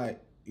 it's just like,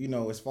 you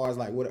know, as far as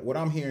like what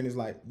I'm hearing is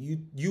like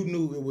you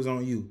knew it was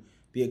on you,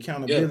 the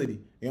accountability.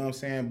 You know what I'm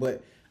saying?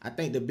 But I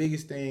think the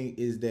biggest thing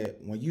is that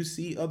when you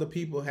see other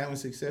people having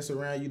success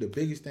around you, the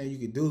biggest thing you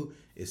can do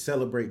is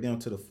celebrate them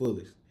to the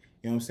fullest.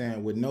 You know what I'm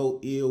saying? With no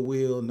ill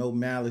will, no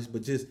malice,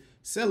 but just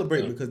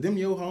celebrate because them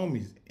your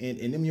homies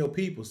and them your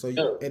people. So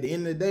at the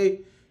end of the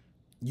day,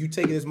 you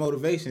take it as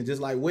motivation, just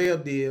like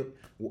Webb did,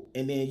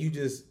 and then you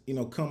just, you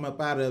know, come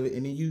up out of it,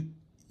 and then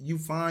you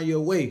find your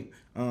way.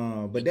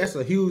 But that's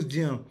a huge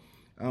gem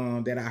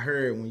that I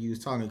heard when you was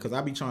talking, because I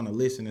be trying to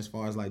listen as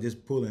far as like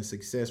just pulling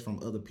success from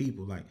other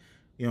people, like.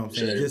 You know what I'm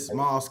saying? Just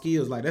small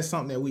skills. Like, that's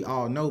something that we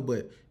all know,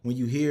 but when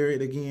you hear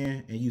it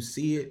again and you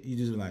see it, you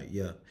just like,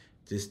 yeah,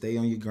 just stay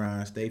on your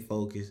grind, stay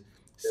focused,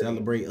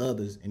 celebrate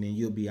others, and then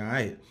you'll be all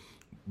right.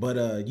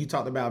 But you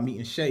talked about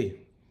meeting Shay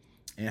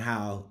and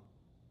how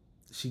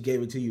she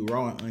gave it to you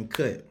raw and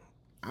uncut.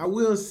 I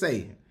will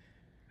say,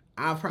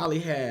 I probably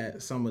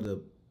had some of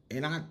the,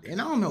 and I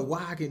don't know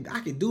why I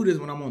can do this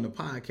when I'm on the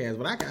podcast,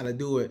 but I gotta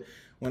do it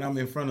when I'm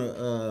in front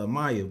of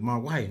Maya, my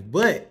wife.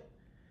 But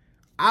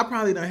I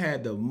probably done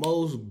had the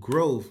most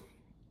growth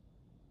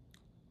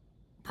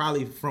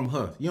probably from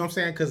her. You know what I'm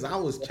saying? Because I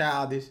was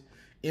childish,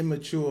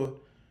 immature,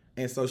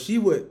 and so she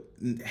would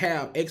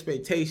have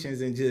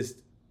expectations and just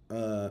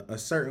a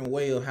certain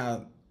way of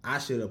how I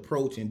should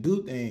approach and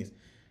do things.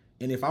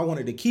 And if I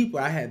wanted to keep her,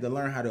 I had to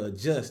learn how to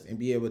adjust and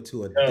be able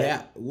to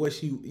adapt what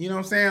she, you know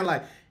what I'm saying?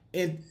 Like,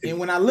 and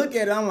when I look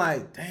at it, I'm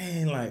like,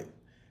 dang, like,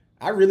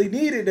 I really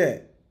needed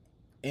that.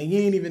 And you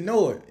didn't even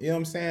know it. You know what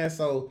I'm saying?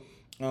 So,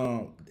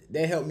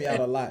 that helped me out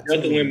a lot.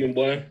 Other women,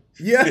 boy.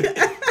 Yeah.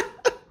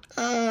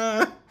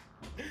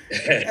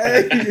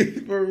 Hey,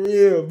 for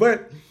real.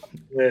 But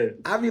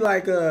I be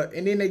like,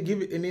 and then they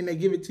give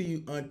it to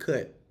you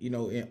uncut, you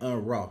know, and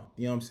unraw.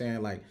 You know what I'm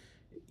saying? Like,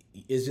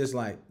 it's just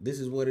like,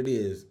 this is what it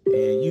is.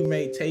 And you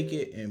may take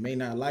it and may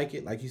not like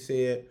it, like you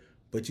said,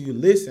 but you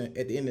listen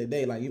at the end of the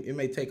day. Like, it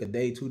may take a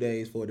day, 2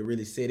 days for it to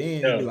really sit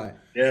in. You be like,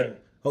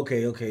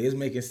 okay, it's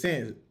making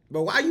sense.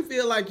 But why you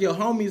feel like your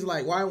homies,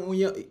 like, why when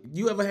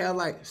you ever have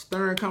like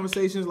stern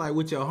conversations like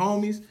with your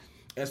homies,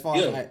 as far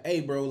as like,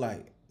 hey bro,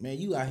 like, man,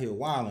 you out here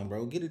wilding,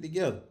 bro, get it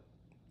together.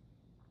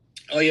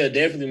 Oh yeah,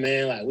 definitely,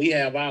 man. Like, we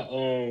have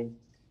our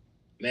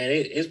man,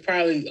 it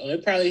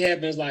probably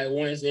happens like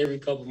once every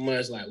couple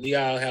months. Like, we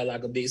all have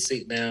like a big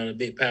sit down, a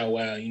big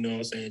powwow, you know what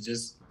I'm saying?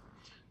 Just,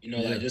 you know,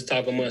 like just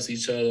talk amongst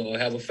each other or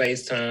have a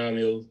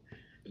FaceTime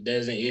if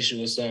there's an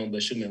issue or something.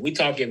 But shoot, man, we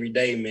talk every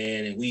day,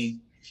 man, and we,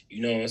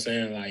 you know what I'm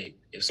saying? Like,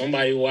 if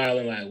somebody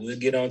wilding, like, we'll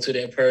get on to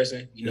that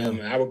person. You know,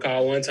 man, I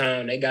recall one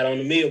time they got on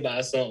to me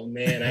about something,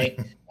 man. I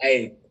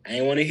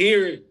ain't want to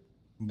hear it,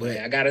 but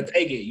I gotta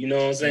take it. You know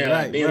what I'm saying?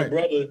 Like, being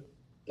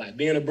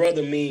a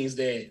brother means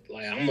that,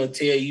 like, I'm gonna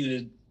tell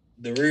you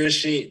the real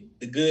shit,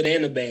 the good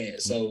and the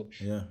bad. So,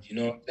 you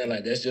know what I'm saying?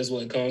 Like, that's just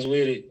what comes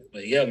with it.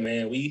 But yeah,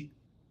 man, we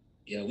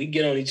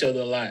get on each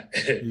other a lot.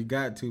 You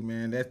got to,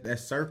 man. That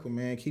circle,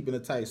 man. Keeping a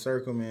tight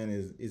circle, man,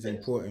 is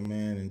important,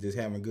 man, and just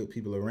having good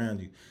people around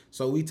you.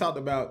 So we talked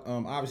about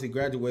obviously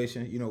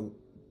graduation. You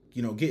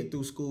know, getting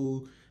through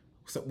school.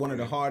 One of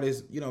the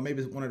hardest, you know,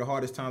 maybe one of the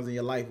hardest times in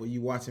your life where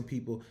you watching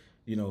people,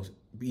 you know,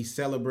 be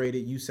celebrated,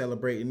 you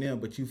celebrating them,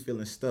 but you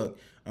feeling stuck.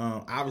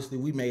 Obviously,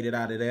 we made it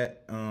out of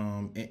that,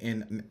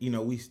 and you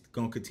know, we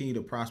gonna continue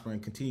to prosper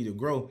and continue to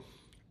grow.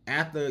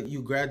 After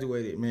you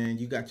graduated, man,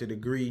 you got your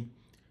degree.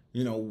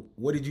 You know,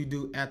 what did you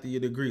do after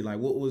your degree? Like,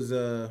 what was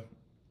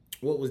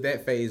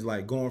that phase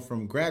like, going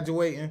from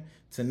graduating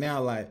to now,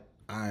 like,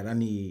 all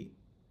right,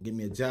 get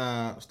me a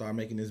job, start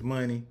making this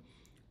money.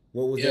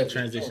 What was that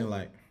transition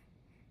like?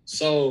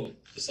 So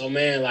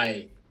man,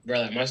 like,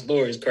 bro, like, my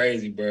story is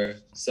crazy, bro.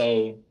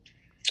 So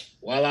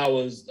while I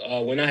was,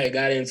 when I had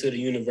got into the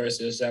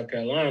University of South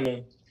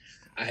Carolina,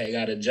 I had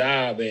got a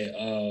job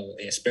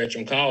at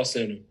Spectrum Call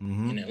Center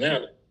in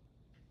Atlanta.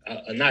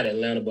 Not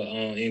Atlanta, but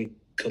in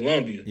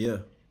Columbia. Yeah.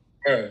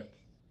 Bro,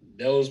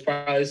 that was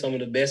probably some of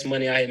the best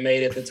money I had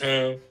made at the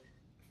time.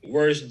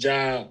 Worst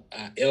job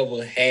I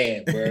ever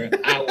had, bro.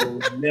 I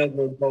will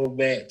never go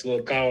back to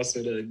a call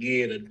center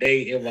again a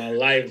day in my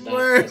life.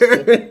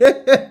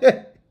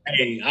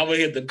 Hey, I would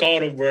hit the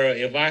corner, bro,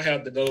 if I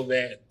have to go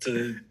back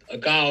to a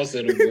call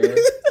center, bro.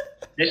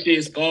 That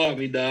shit scarred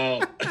me,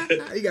 dog.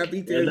 You got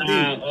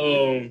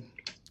PTSD.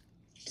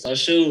 So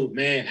shoot,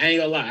 man, I ain't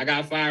gonna lie. I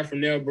got fired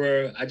from there,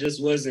 bro. I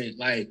just wasn't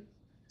like,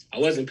 I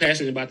wasn't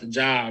passionate about the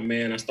job,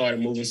 man. I started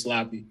moving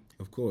sloppy.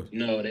 Of course. You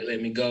know, they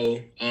let me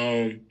go.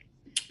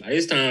 By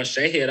this time,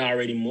 Shay had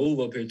already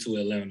moved up here to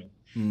Atlanta.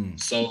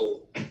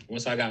 So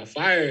once I got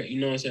fired, you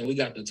know what I'm saying, we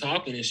got to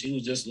talking, and she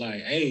was just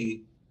like,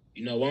 hey,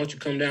 you know, why don't you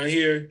come down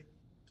here?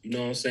 You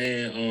know what I'm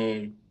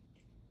saying?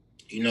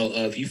 You know,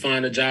 if you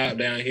find a job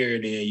down here,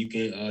 then you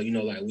can, you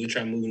know, like we'll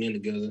try moving in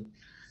together.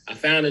 I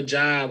found a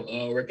job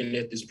working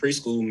at this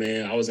preschool,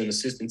 man. I was an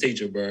assistant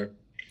teacher, bro.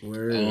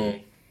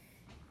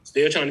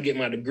 Still trying to get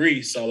my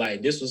degree. So,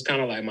 like, this was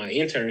kind of like my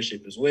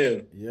internship as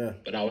well. Yeah.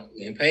 But I was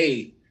getting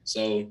paid.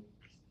 So,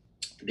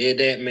 did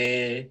that,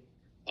 man.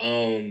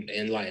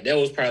 And, like, that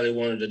was probably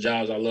one of the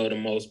jobs I love the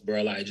most,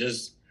 bro. Like,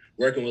 just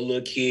working with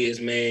little kids,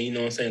 man, you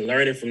know what I'm saying?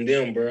 Learning from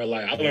them, bro.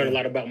 Like, I learned a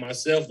lot about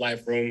myself,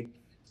 like, from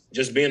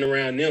just being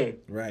around them.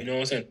 Right. You know what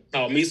I'm saying?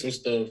 Taught me some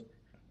stuff.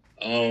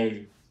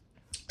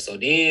 So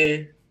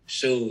then,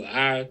 shoot,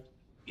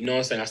 you know what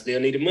I'm saying? I still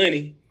needed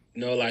money.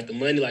 You know, like the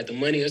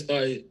money had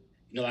started,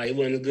 you know, like it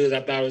wasn't as good as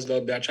I thought it was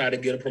going to be. I tried to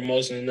get a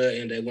promotion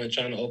and they weren't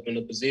trying to open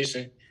the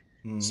position.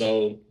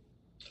 So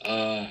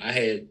I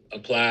had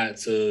applied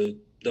to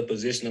the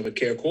position of a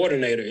care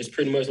coordinator. It's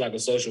pretty much like a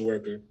social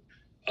worker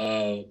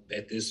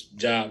at this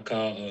job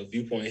called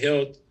Viewpoint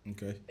Health.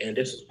 Okay. And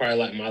this was probably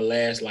like my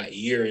last like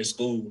year in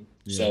school.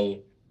 Yeah. So,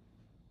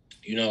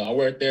 you know, I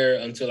worked there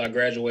until I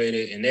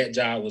graduated, and that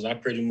job was I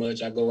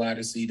go out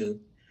and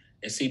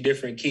see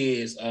different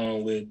kids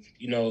with,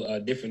 you know,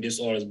 different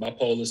disorders,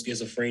 bipolar,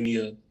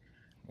 schizophrenia,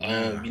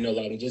 you know,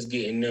 like just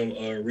getting them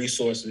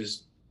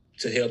resources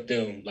to help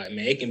them. Like,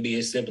 man, it can be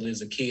as simple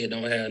as a kid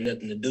don't have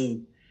nothing to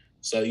do.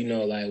 So, you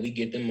know, like we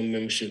get them a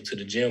membership to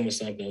the gym or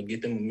something, or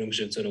get them a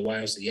membership to the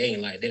YMCA,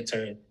 and like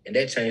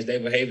that changed their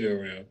behavior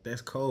around.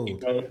 That's cold. You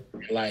know?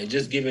 Like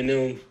just giving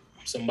them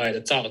somebody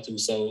to talk to.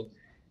 So,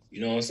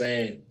 you know what I'm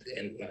saying?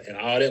 And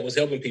all that was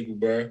helping people,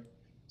 bro.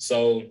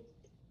 So,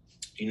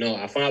 you know,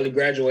 I finally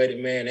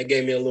graduated, man. They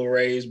gave me a little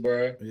raise,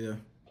 bro. Yeah.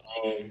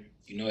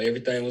 You know,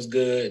 everything was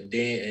good.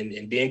 Then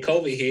then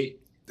COVID hit.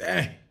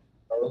 Dang.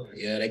 So,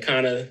 yeah, they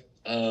kind of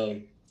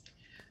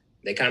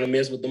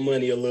messed with the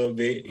money a little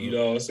bit. You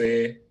know what I'm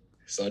saying?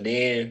 So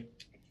then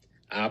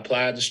I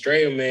applied to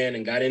Strayer, man,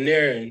 and got in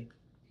there. And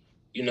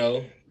you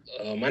know,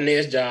 my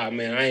next job,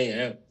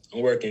 man, I'm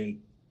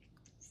working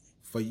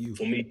for you.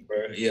 For me,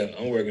 bro. Yeah,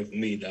 I'm working for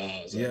me,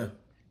 dog. So. Yeah.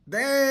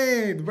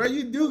 Dang, bro,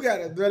 you do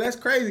got it, bro. That's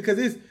crazy because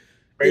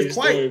it's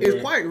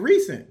quite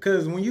recent.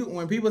 Because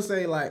when people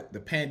say like the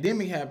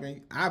pandemic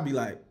happened, I'd be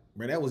like,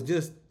 bro, that was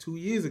just 2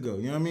 years ago.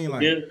 You know what I mean?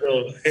 Like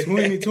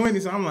 2020.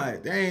 So I'm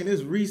like, dang,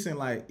 this recent.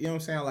 Like, you know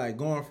what I'm saying? Like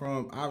going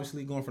from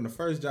the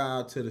first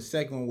job to the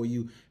second one where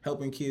you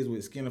helping kids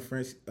with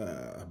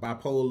schizophrenia,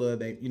 bipolar,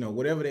 they, you know,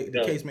 whatever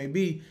the case may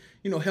be,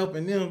 you know,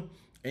 helping them,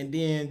 and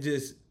then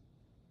just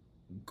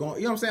going,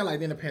 you know what I'm saying? Like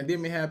then the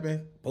pandemic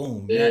happened,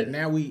 boom. Yeah.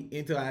 Now we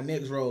into our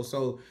next role.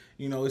 So,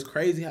 you know, it's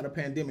crazy how the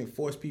pandemic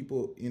forced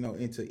people, you know,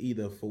 into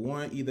either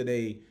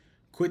they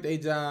quit their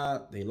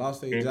job, they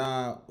lost their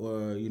job,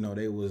 or, you know,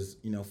 they was,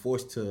 you know,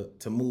 forced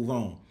to move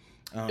on.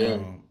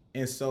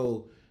 And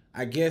so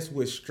I guess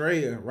with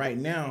Strayer right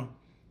now,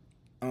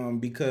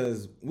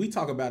 because we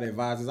talk about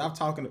advisors, I've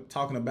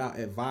talking about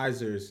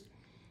advisors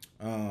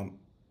in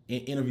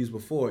interviews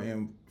before,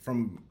 and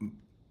from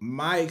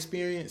my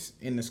experience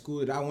in the school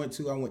that I went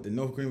to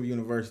North Greenville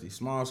University,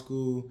 small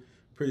school.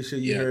 Pretty sure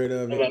you heard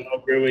of it.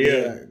 North Greenville,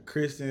 yeah.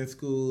 Christian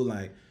school,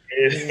 like,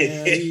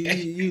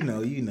 you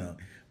know.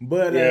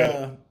 But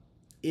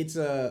it's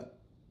the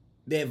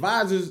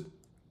advisors.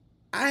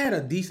 I had a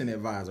decent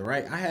advisor,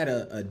 right? I had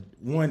a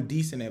one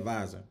decent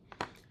advisor,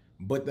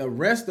 but the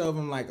rest of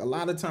them, like a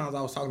lot of times,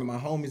 I was talking to my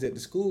homies at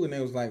the school, and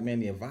they was like, man,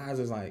 the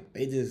advisors, like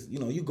they just, you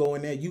know, you go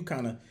in there, you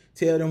kind of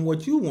tell them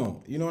what you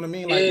want. You know what I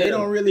mean? Like they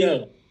don't really.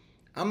 Yeah.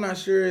 I'm not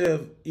sure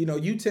if, you know,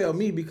 you tell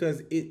me,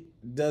 because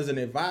does an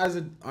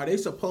advisor, are they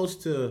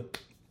supposed to,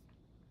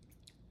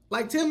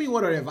 like, tell me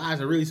what an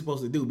advisor really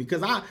supposed to do?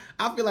 Because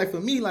I feel like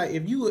for me, like,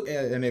 if you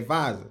an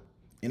advisor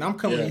and I'm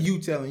coming to you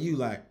telling you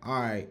like,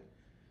 all right,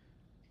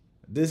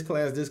 this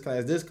class,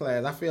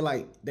 I feel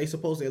like they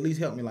supposed to at least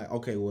help me like,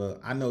 okay, well,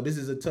 I know this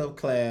is a tough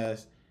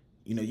class.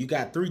 You know, you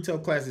got 3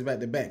 tough classes back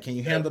to back. Can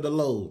you handle the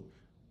load?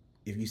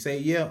 If you say,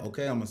 yeah,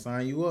 okay, I'm going to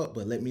sign you up,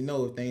 but let me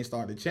know if things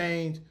start to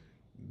change.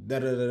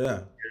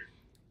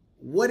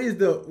 What is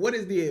the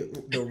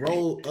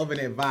role of an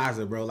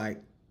advisor, bro? Like,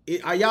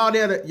 are y'all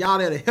there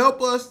to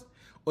help us,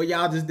 or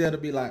y'all just there to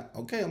be like,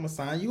 okay, I'm gonna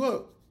sign you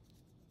up?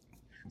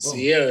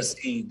 See,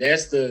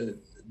 that's the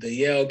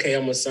okay,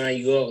 I'm gonna sign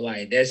you up.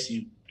 Like that's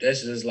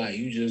just like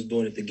you just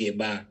doing it to get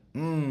by.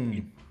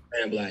 And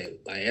like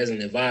as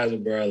an advisor,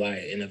 bro, like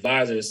an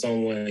advisor is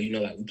someone, you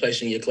know, like we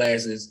place you in your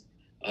classes,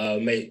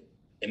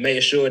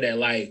 make sure that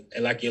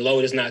like your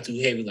load is not too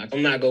heavy. Like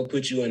I'm not gonna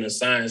put you in a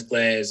science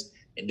class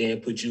and then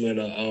put you in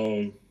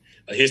a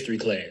history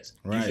class.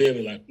 Right. You feel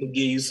me? Like we'll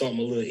give you something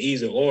a little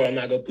easier, or I'm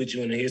not gonna put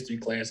you in a history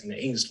class and an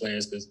English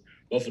class because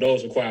both of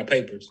those require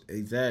papers.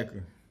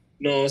 Exactly.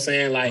 You know what I'm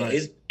saying? Like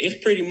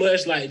it's pretty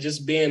much like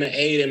just being an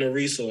aid and a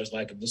resource.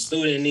 Like if a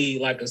student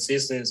need like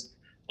assistance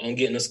on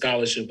getting a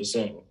scholarship or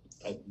something,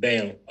 Oh,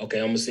 bam. Okay,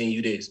 I'm gonna send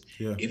you this.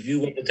 Yeah. If you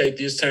want to take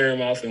this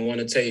term off and want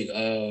to take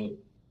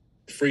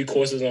free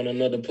courses on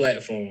another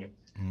platform,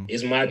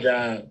 it's my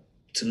job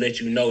to let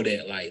you know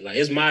that. Like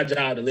it's my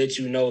job to let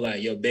you know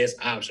like your best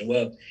option.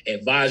 Well,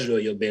 advise you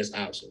of your best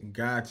option.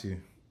 Got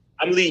you.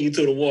 I'm leading you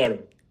to the water,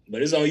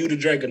 but it's on you to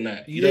drink or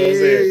not. You know what I'm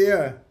saying?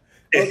 Yeah.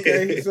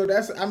 Okay, so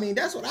that's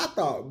what I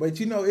thought. But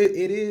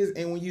it is,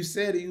 and when you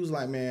said it, you was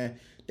like, man,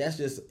 that's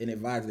just an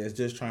advisor that's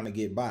just trying to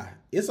get by.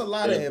 It's a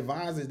lot of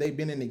advisors, they've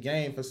been in the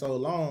game for so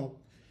long,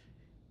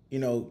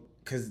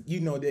 because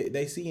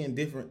they see in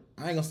different,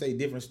 I ain't gonna say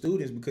different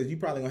students, because you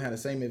probably gonna have the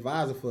same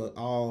advisor for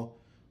all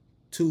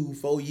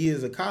 2-4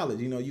 years of college.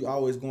 You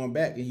always going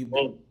back, and you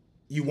won't.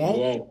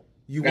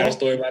 You got a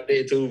story about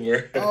that too,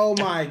 bro. Oh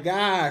my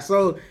God.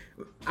 So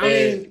I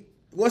mean,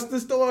 what's the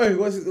story?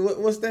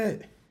 What's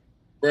that?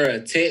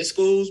 Bro, tech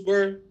schools,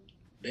 bro,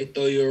 they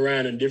throw you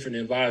around in different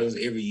advisors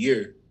every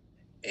year.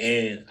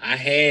 And I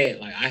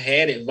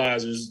had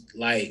advisors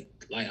like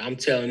I'm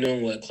telling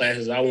them what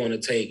classes I want to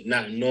take,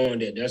 not knowing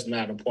that that's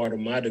not a part of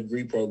my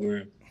degree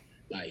program.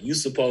 Like, you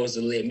supposed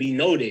to let me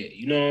know that.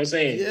 You know what I'm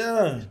saying?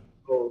 Yeah.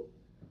 So,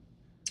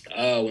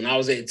 when I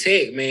was at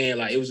Tech, man,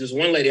 like, it was this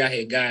one lady I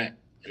had got,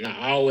 and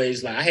I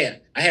always, like, I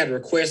had to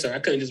request her. I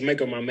couldn't just make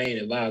her my main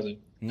advisor.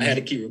 Mm-hmm. I had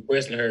to keep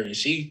requesting her, and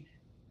she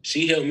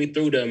helped me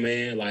through that,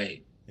 man.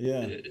 Like,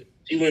 yeah,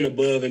 she went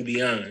above and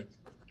beyond.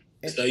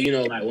 So,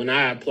 like, when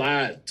I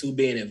applied to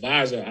be an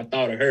advisor, I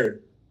thought of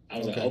her. I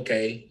was like,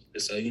 okay.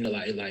 So,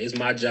 like it's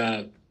my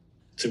job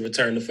to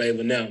return the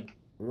favor now.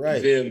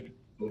 Right. You feel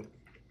me?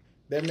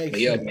 That makes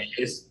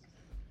sense.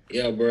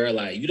 Man, bro,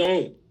 like, you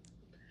don't,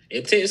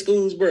 at tech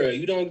schools, bro,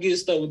 you don't get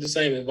stuck with the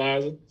same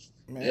advisor.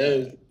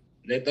 Man.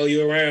 They throw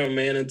you around,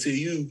 man, until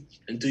you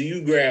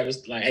grab it.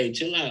 Like, hey,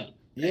 chill out.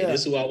 Yeah. Hey, this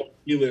is who I want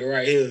you with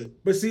right here.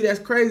 But see, that's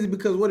crazy,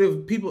 because what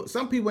if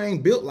some people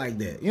ain't built like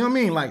that? You know what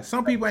I mean? Like,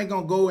 some people ain't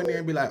gonna go in there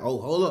and be like, oh,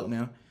 hold up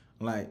now.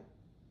 Like,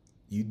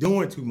 you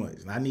doing too much.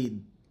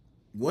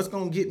 What's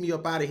gonna get me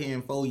up out of here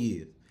in 4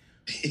 years?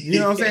 You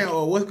know what I'm saying?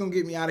 Or what's gonna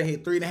get me out of here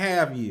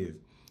 3.5 years?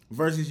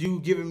 Versus you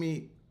giving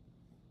me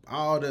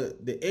all the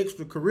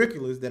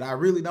extracurriculars that I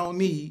really don't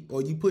need,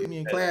 or you putting me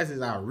in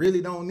classes I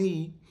really don't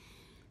need.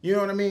 You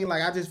know what I mean?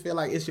 Like, I just feel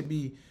like it should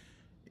be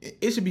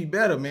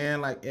better,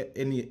 man. Like,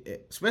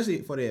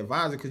 especially for the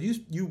advisor, because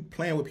you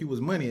playing with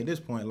people's money at this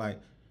point. Like,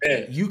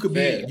 you could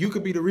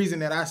be the reason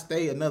that I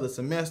stay another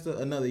semester,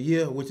 another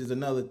year, which is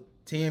another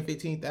 10,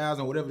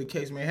 15,000, whatever the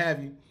case may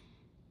have you.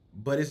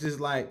 But it's just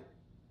like,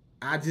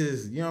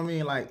 you know what I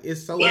mean? Like,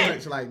 it's so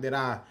much like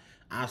that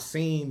I've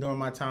seen during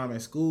my time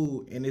at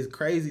school, and it's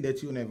crazy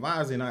that you're an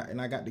advisor,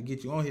 and I got to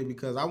get you on here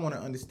because I want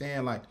to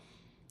understand, like,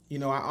 I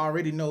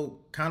already know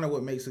kind of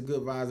what makes a good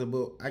advisor,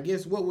 but I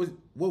guess what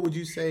would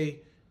you say,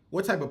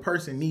 what type of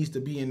person needs to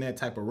be in that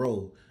type of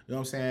role? You know what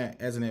I'm saying?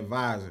 As an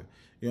advisor,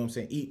 you know what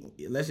I'm saying?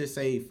 Let's just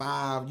say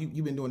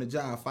you've been doing the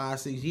job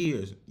 5-6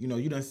 years.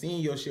 You done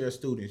seen your share of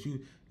students.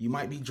 You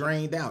might be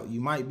drained out. You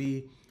might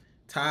be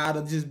tired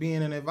of just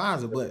being an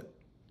advisor, but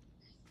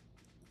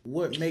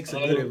what makes a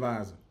good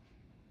advisor?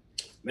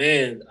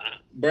 Man,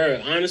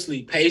 bro,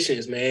 honestly,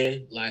 patience,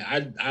 man. Like,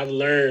 I've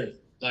learned,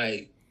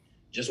 like,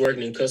 just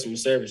working in customer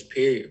service,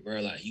 period, bro.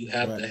 Like, you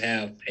have to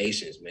have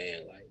patience,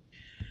 man. Like,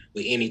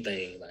 with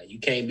anything, like, you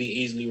can't be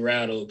easily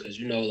rattled, because,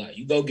 like,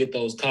 you go get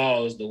those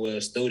calls to where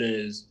a student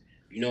is,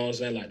 you know what I'm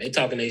saying? Like, they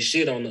talking their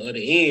shit on the other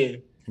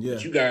end. Yeah.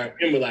 But you gotta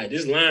remember, like,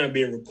 this line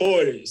being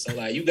recorded. So,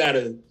 like, you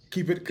gotta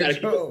keep it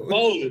controlled.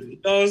 You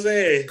know what I'm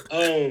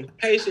saying?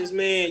 Patience,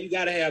 man. You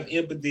gotta have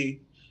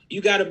empathy.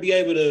 You gotta be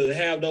able to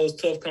have those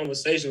tough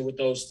conversations with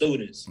those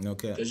students.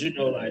 Okay. Because,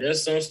 like,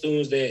 there's some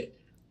students that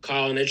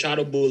call and they try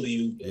to bully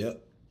you.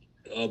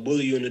 Yep.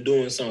 Bully you into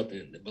doing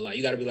something. But, like,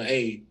 you gotta be like,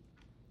 hey,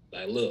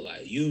 like, look,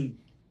 like, you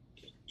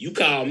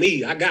call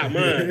me, I got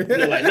mine.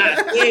 Like,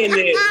 not saying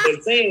that,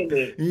 but saying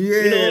that.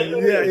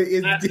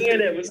 Yeah, not saying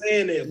that, but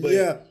saying that. But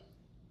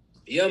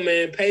yeah,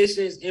 man,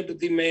 patience,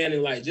 empathy, man,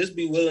 and, like, just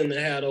be willing to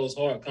have those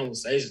hard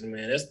conversations,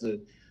 man. That's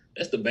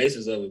the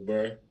basis of it,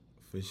 bro.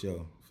 For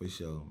sure.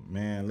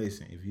 Man,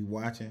 listen, if you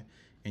watching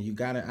and you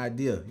got an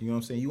idea, you know what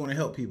I'm saying, you want to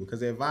help people,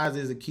 because the advisor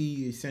is a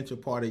key, essential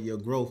part of your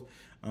growth.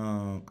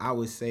 I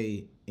would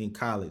say in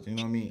college, you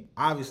know what I mean?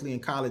 Obviously in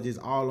college it's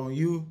all on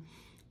you,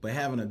 but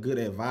having a good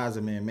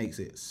advisor, man, makes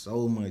it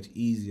so much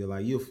easier.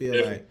 Like, you'll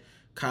feel like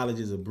college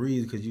is a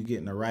breeze because you're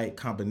getting the right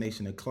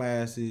combination of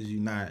classes. You're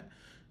not,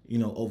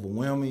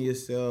 overwhelming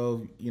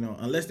yourself,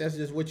 unless that's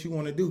just what you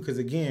want to do. Because,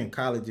 again,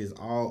 college is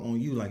all on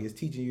you. Like, it's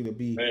teaching you to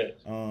be,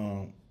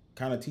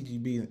 kind of teaching you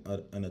to be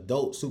an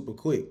adult super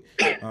quick.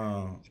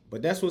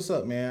 But that's what's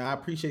up, man. I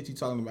appreciate you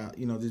talking about,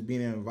 just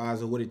being an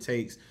advisor, what it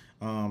takes,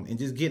 and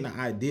just getting an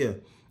idea.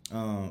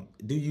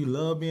 Do you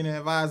love being an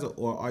advisor,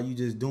 or are you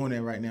just doing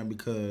it right now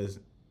because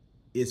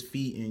it's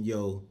feeding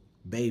your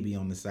baby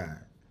on the side?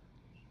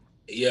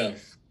 Yeah,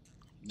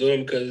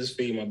 doing because it's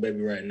feeding my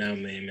baby right now,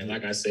 man.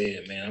 Like I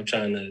said, man,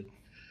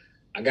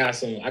 I got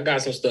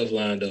some stuff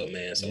lined up,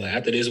 man. So like,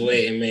 after this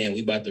wedding, man,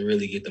 we about to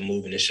really get the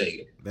moving and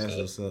shaking. That's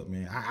what's up,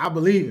 man. I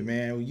believe it,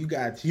 man. You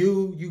got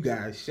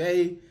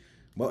Shay,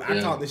 But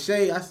I talked to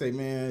Shay. I say,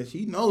 man,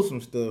 she knows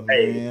some stuff,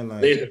 Hey, man.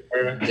 Like,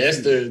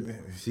 listen, bro.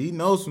 she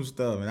knows some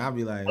stuff, and I'll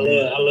be like, I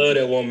love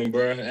that woman,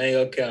 bro. I ain't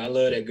okay. I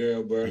love that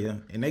girl, bro. Yeah,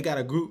 and they got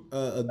a group,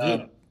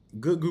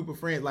 good group of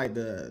friends. Like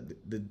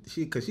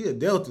cause she a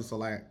Delta, so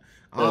like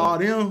all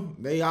them,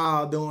 they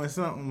all doing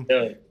something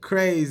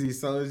crazy.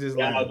 So it's just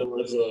like,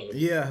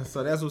 yeah.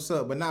 So that's what's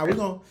up. But now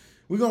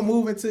we're gonna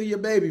move into your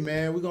baby,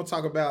 man. We're gonna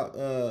talk about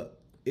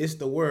It's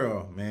the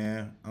World,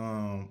 man.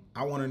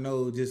 I want to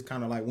know just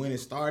kind of like when it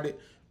started.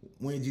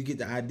 When did you get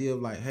the idea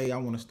of like, hey, I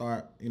want to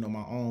start,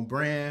 my own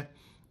brand?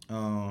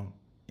 And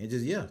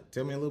just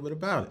tell me a little bit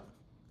about it.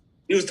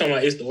 You was talking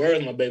about It's the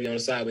World, my baby on the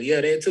side, but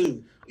that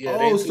too.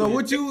 Yeah, so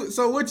what you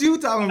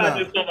talking about?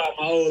 I just talking about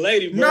my old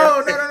lady, bro.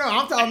 No.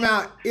 I'm talking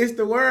about It's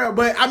the World,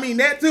 but I mean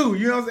that too.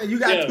 You know what I'm saying? You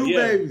got two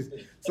babies.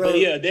 So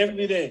but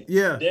definitely that.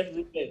 Yeah,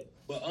 definitely that.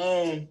 But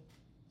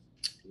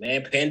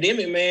man,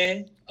 pandemic,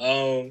 man.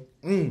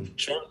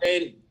 Trump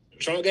gave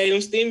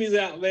them stimmies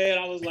out, man.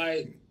 I was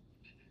like,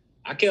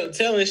 I kept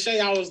telling Shay,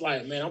 I was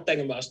like, man, I'm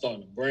thinking about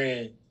starting a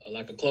brand,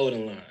 like a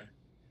clothing line.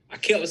 I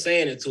kept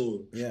saying it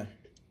to her. Yeah.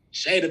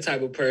 Shay the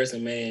type of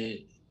person, man.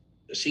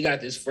 She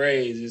got this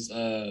phrase, it's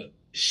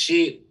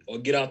shit or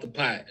get off the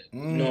pot.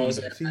 You know what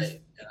I'm saying?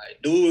 Like,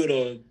 do it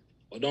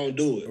or don't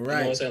do it. Right. You know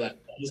what I'm saying? Like,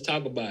 let's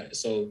talk about it.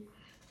 So,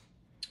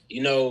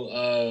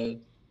 I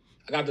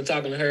got to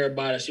talking to her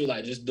about it. She was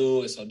like, just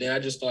do it. So then I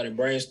just started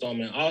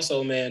brainstorming.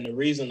 Also, man, the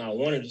reason I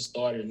wanted to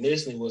start it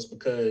initially was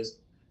because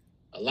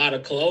a lot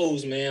of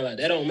clothes, man, like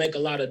they don't make a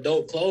lot of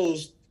dope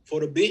clothes for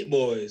the big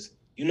boys.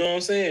 You know what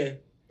I'm saying?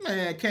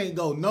 Man, can't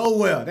go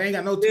nowhere. They ain't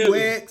got no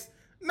 2X.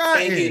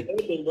 Nothing. Can't get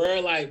nothing,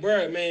 bro. Like,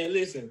 bro, man,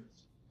 listen.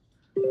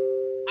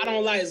 I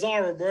don't like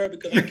Zara, bro,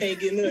 because I can't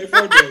get nothing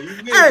from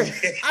them.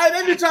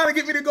 They be trying to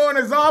get me to go in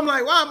the Zara. I'm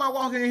like, why am I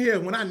walking in here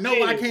when I know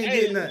I can't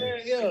get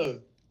nothing? Yeah.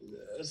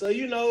 So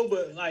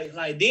but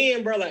like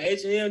then, bro, like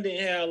H&M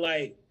didn't have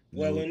like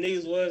when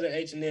niggas was at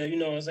H&M, you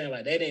know what I'm saying?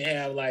 Like they didn't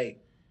have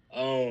like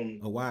a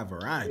wide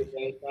variety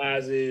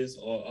sizes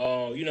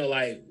or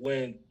like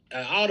when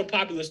all the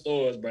popular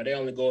stores, bro, they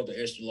only go up to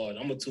extra large.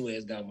 I'm a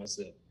 2X guy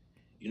myself.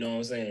 You know what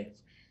I'm saying?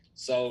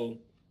 So,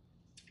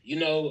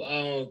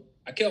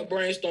 I kept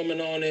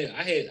brainstorming on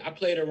it. I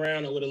played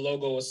around with a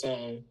logo or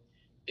something.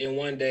 Then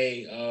one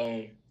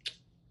day,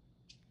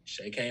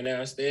 Shay came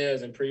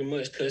downstairs and pretty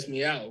much cussed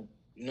me out.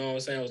 You know what I'm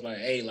saying? I was like,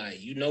 hey,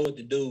 like, you know what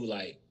to do.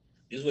 Like,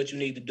 this is what you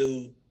need to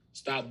do.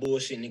 Stop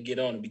bullshitting and get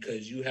on it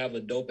because you have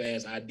a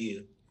dope-ass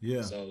idea.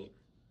 Yeah. So,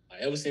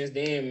 ever since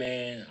then,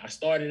 man, I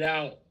started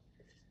out,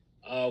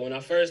 when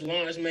I first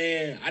launched,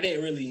 man, I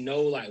didn't really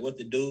know, like, what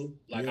to do.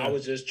 Like, I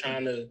was just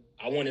I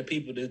wanted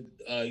people to,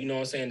 you know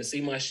what I'm saying, to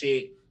see my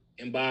shit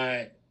and buy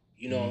it.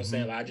 You know what I'm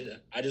saying? Like,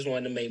 I just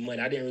wanted to make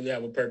money. I didn't really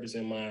have a purpose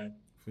in mind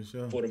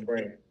for the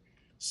brand.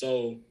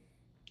 So,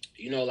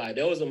 like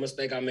there was a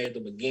mistake I made at the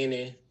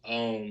beginning.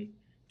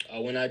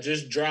 When I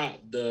just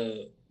dropped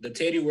the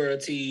Teddy World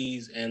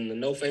tees and the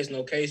No Face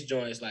No Case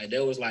joints, like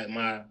that was like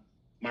my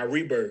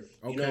rebirth.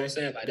 You know what I'm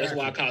saying? Like that's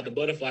why I called the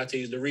butterfly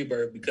tees the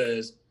rebirth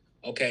because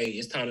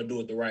it's time to do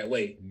it the right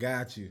way.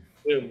 Got you.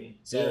 Feel me?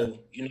 So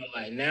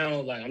like now,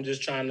 like I'm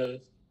just trying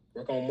to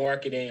work on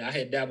marketing. I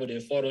had dabbled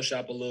in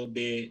Photoshop a little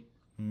bit.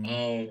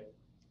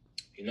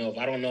 If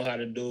I don't know how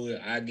to do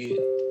it, I get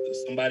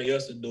somebody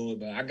else to do it.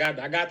 But I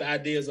got the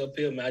ideas up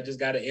here, man. I just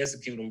gotta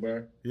execute them,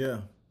 bro.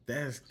 Yeah,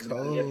 that's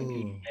cool.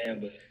 Man,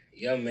 but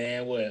yeah,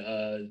 man. What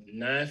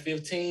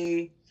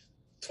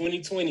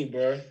 9/15/2020,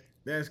 bro.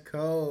 That's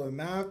cool.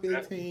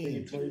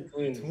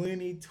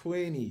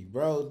 9/15/2020,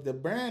 bro. The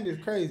brand is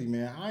crazy,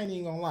 man. I ain't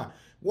even gonna lie.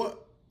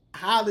 What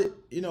was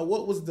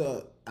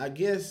I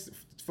guess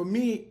for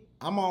me,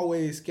 I'm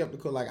always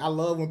skeptical. Like I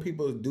love when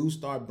people do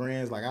start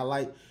brands. Like I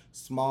like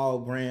small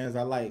brands.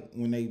 I like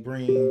when they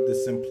bring the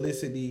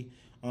simplicity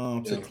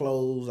to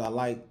clothes. I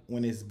like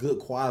when it's good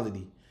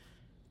quality.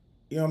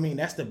 You know what I mean?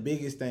 That's the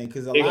biggest thing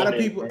because a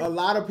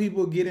lot of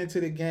people get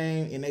into the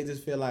game and they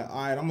just feel like,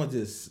 all right, I'm gonna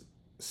just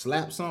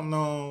slap something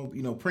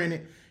on, print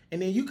it,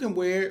 and then you can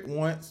wear it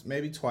once,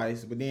 maybe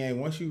twice, but then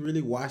once you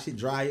really wash it,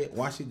 dry it,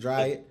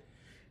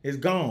 it's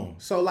gone.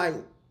 So like,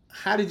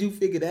 how did you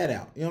figure that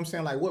out? You know what I'm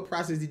saying? Like, what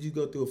process did you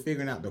go through of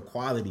figuring out the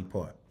quality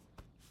part?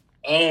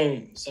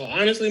 So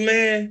honestly,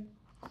 man,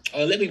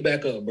 let me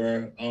back up,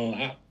 bro.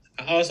 I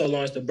also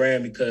launched the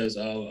brand because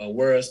a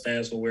world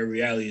stands for where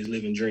reality is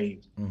living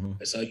dreams.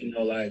 And so,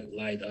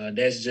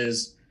 that's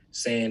just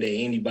saying that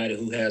anybody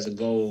who has a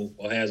goal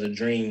or has a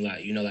dream,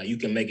 like you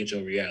can make it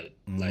your reality.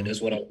 Like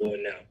that's what I'm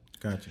doing now.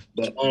 Gotcha.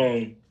 But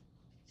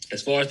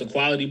as far as the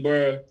quality,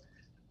 bro,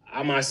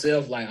 I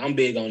myself, like I'm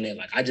big on that.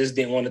 Like I just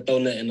didn't want to throw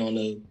nothing on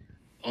the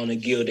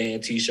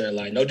Gildan t-shirt.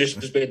 Like no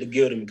disrespect to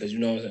Gildan because you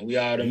know what I'm saying, we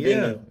all done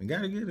been there. You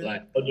gotta get it.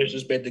 Like no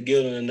disrespect to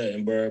Gildan or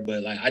nothing, bro.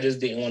 But like I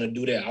just didn't want to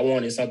do that. I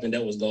wanted something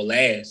that was gonna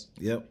last.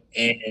 Yep.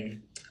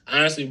 And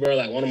honestly, bro,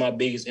 like one of my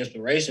biggest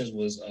inspirations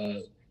was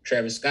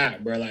Travis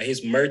Scott, bro. Like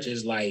his merch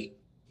is like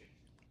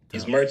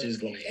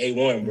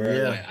A1, bro.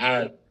 Yeah. Like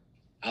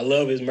I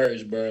love his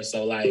merch, bro.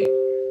 So like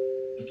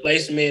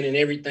placement and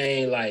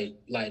everything, like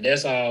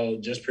that's all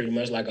just pretty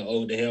much like an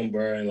ode to him,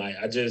 bro. And like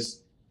I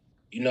just,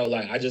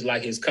 like I just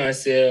like his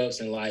concepts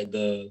and like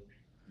the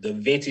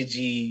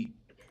vintagey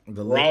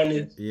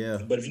rawness. Yeah.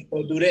 But if you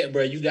don't do that,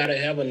 bro, you gotta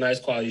have a nice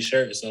quality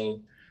shirt.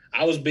 So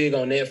I was big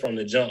on that from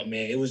the jump,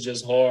 man. It was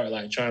just hard,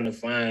 like trying to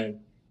find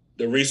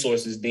the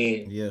resources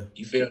then. Yeah.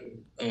 You feel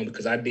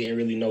because I didn't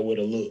really know where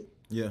to look.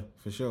 Yeah,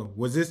 for sure.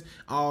 Was this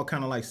all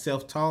kind of like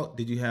self-taught?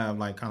 Did you have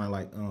like kind of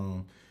like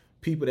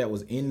people that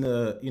was in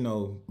the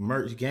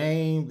merch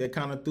game that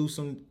kind of threw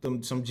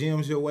some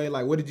gems your way?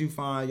 Like, what did you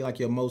find like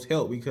your most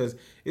help? Because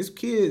it's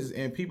kids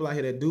and people out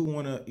here that do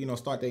want to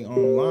start their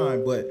own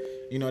line, but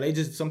they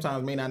just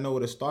sometimes may not know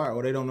where to start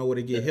or they don't know where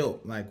to get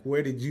help. Like,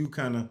 where did you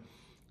kind of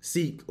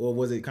seek, or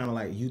was it kind of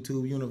like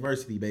YouTube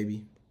University,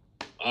 baby?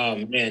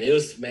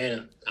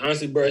 Man,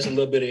 honestly, bro, it's a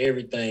little bit of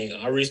everything.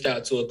 I reached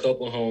out to a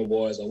couple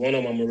homeboys. One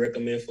of them I'm gonna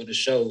recommend for the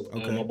show.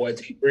 Okay. My boy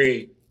T.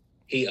 Greg.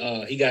 He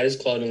got his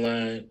clothing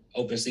line,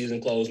 Open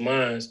Season Closed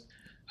Minds.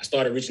 I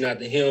started reaching out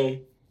to him.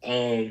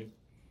 All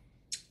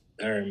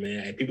right,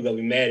 man, people gonna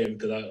be mad at me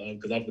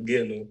because I'm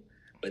forgetting them.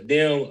 But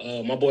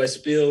then my boy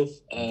Spiff,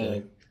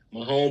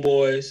 my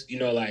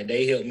homeboys, like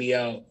they helped me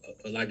out,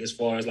 like as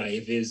far as like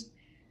if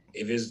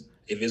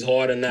it's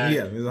hard or not.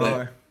 Yeah, it's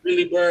hard.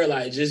 Really, bro,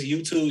 like just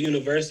YouTube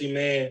University,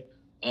 man.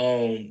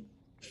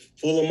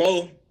 Full of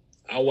Mo,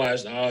 I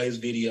watched all his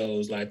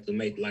videos, like to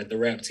make like the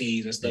rap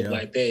tees and stuff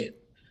like that.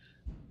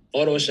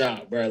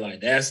 Photoshop, bro,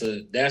 like that's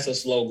a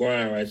slow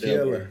grind right there.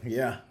 Killer.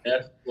 Yeah,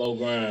 that's a slow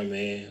grind,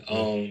 man.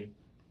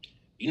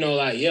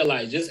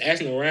 Like just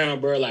asking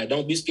around, bro. Like,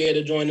 don't be scared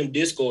to join them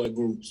Discord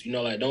groups.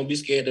 Like, don't be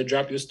scared to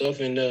drop your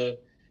stuff in and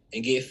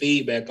get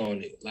feedback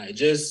on it. Like,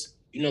 just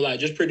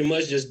pretty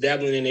much just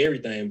dabbling in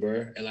everything,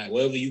 bro. And like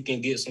wherever you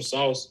can get some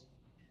sauce,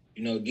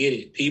 get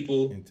it.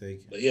 People, and take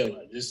it. But yeah,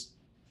 like just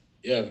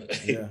yeah.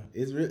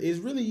 It's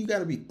really you got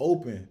to be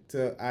open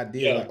to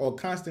ideas, like, or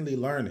constantly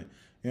learning.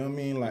 You know what I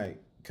mean?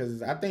 Like,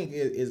 because I think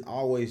it is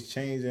always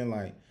changing.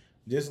 Like,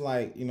 just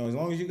like as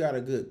long as you got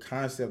a good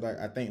concept, like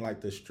I think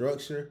like the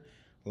structure,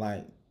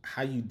 like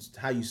how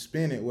you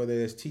spin it, whether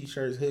it's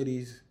t-shirts,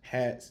 hoodies,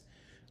 hats,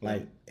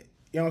 like you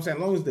know what I'm saying.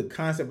 As long as the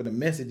concept of the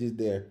message is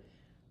there,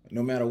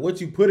 no matter what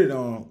you put it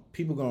on,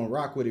 people gonna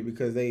rock with it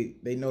because they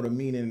know the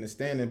meaning and the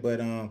standing.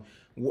 But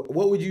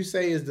what would you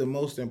say is the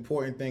most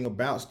important thing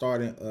about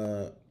starting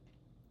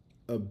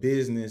a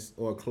business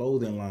or a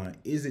clothing line?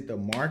 Is it the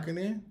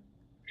marketing?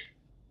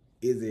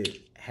 Is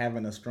it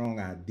having a strong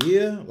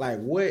idea? Like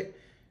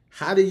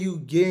how do you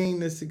gain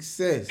the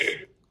success?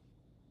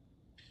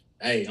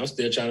 Hey, I'm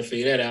still trying to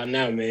figure that out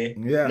now,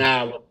 man.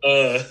 Yeah.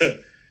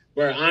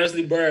 Bro,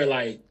 honestly, bro,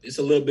 like it's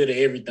a little bit of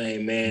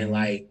everything, man. Mm-hmm.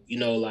 Like,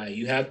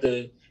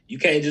 you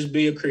can't just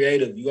be a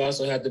creative. You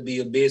also have to be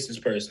a business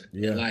person.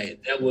 Yeah. And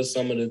like that was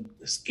some of the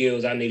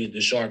skills I needed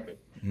to sharpen.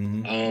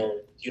 Mm-hmm.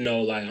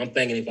 Like I'm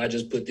thinking if I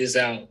just put this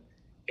out,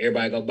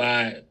 everybody go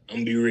buy it, I'm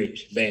gonna be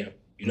rich. Bam.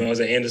 You know, it's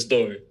the end of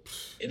story.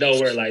 It don't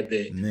work like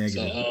that.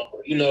 Negative.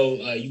 So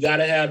you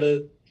gotta have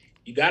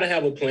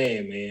a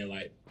plan, man.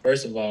 Like,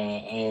 first of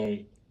all,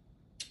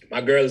 my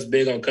girl is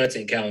big on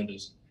content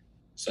calendars.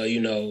 So,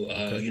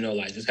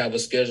 like just have a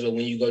schedule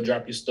when you go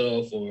drop your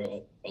stuff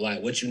or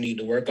like what you need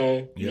to work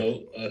on,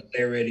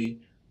 stay ready.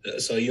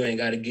 So you ain't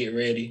got to get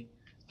ready.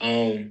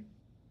 Man.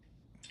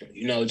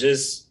 Like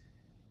just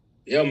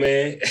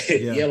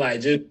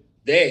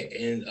that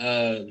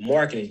and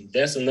marketing.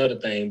 That's another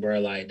thing, bro.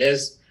 Like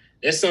that's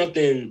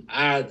something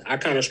I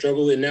kind of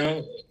struggle with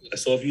now.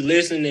 So if you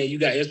listen and you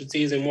got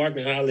expertise in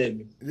marketing, holla at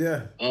me.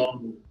 Yeah.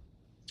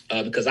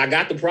 Because I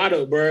got the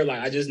product, bro.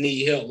 Like I just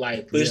need help,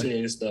 like pushing it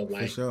and stuff.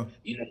 Like, for sure.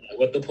 Like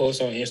what to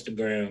post on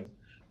Instagram.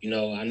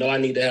 I know I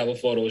need to have a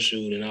photo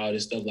shoot and all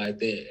this stuff like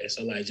that. And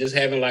so like just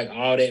having like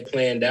all that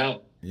planned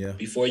out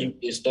before you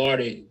get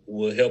started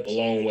will help a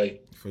long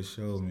way. For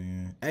sure,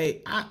 man.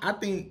 Hey, I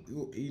think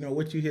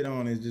what you hit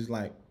on is just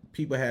like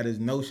people had this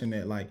notion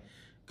that like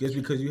just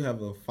because you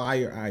have a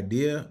fire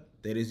idea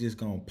that it's just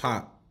gonna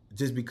pop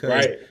just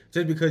because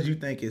you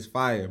think it's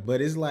fire.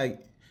 But it's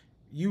like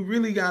you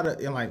really gotta,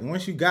 and like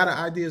once you got an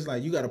idea, it's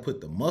like you gotta put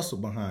the muscle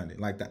behind it.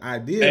 Like the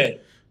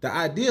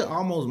idea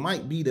almost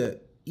might be the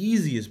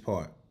easiest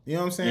part. You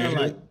know what I'm saying?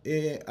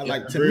 Mm-hmm.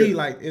 Like to me,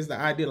 like it's the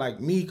idea. Like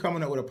me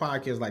coming up with a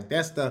podcast, like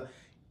that's the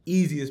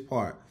easiest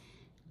part.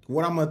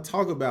 What I'm gonna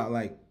talk about,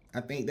 like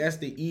I think that's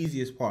the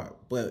easiest part.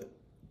 But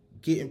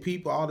getting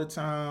people all the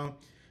time,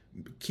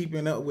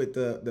 keeping up with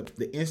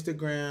the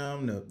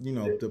Instagram,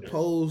 the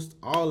post,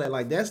 all that,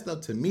 like that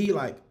stuff to me,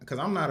 like because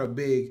I'm not a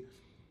big.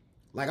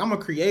 Like I'm a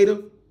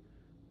creative,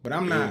 but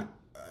I'm not.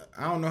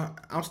 I don't know.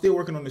 I'm still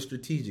working on the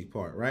strategic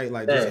part, right?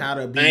 Like just how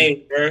to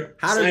be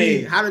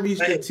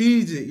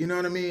strategic. You know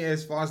what I mean?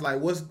 As far as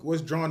like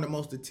what's drawing the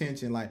most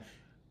attention, like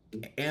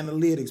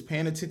analytics,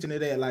 paying attention to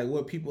that, like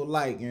what people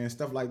like and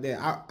stuff like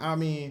that. I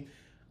mean,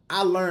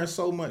 I learn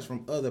so much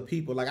from other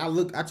people. Like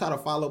I try to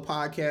follow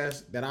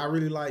podcasts that I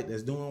really like,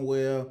 that's doing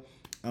well,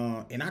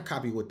 and I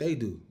copy what they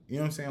do. You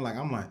know what I'm saying? Like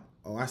I'm like,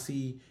 oh, I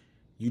see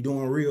you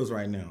doing reels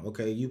right now.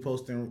 Okay, you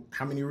posting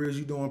how many reels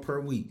you doing per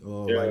week,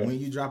 or Yeah. like when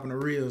you dropping the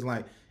reels,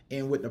 like.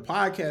 And with the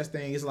podcast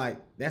thing, it's like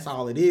that's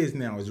all it is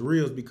now is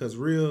reels, because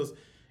reels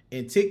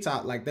and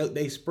TikTok, like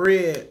they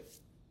spread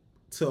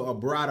to a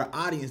broader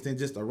audience than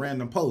just a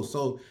random post.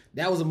 So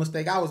that was a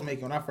mistake I was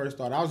making when I first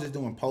started. I was just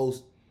doing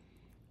post,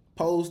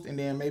 and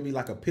then maybe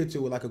like a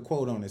picture with like a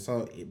quote on it.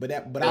 So, but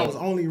I was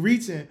only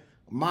reaching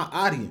my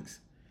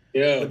audience.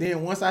 Yeah. But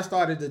then once I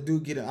started to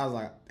get it, I was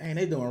like, dang,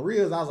 they doing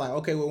reels. I was like,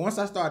 okay, well, once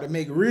I started to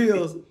make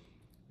reels,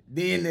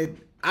 then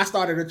I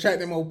started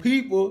attracting more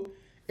people.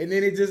 And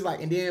then it just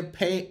like, and then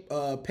paid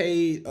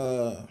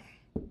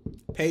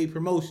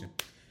promotion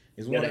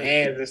is one of the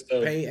ads and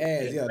stuff. Paid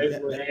ads,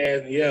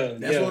 yeah.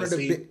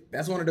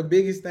 That's one of the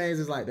biggest things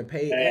is like the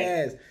paid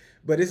ads.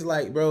 But it's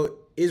like, bro,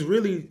 it's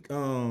really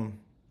a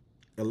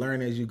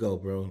learn as you go,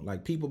 bro.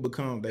 Like people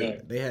become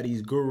they have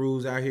these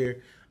gurus out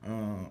here,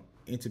 and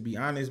to be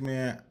honest,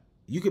 man,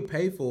 you could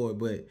pay for it,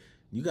 but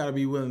you got to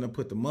be willing to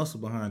put the muscle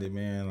behind it,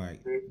 man.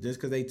 Like just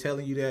because they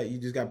telling you that, you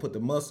just got to put the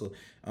muscle.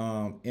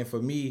 And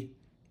for me,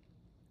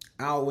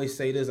 I always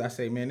say this. I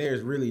say, man,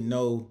 there's really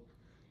no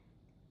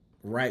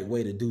right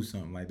way to do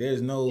something. Like there's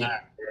no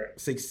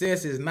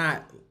success is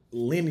not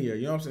linear.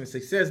 You know what I'm saying?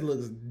 Success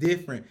looks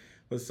different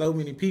for so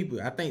many people.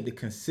 I think the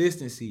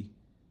consistency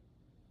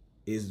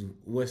is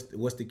what's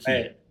the key.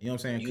 Hey, you know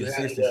what I'm saying?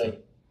 Consistency.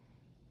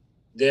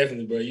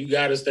 Definitely, bro. You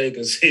got to stay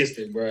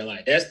consistent, bro.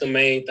 Like that's the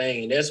main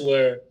thing. That's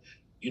where,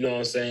 you know what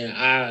I'm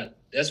saying?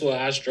 That's where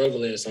I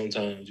struggle at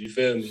sometimes. You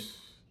feel me?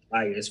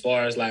 Like as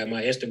far as like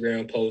my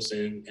Instagram posts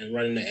and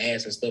running the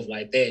ads and stuff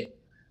like that,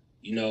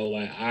 you know,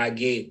 like I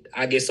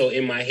get so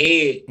in my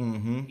head, you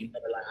know,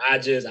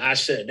 like I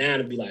shut down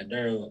and be like,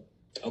 damn,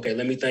 okay,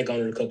 let me think on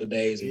it a couple of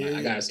days, and like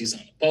I gotta see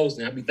something to post,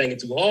 and I be thinking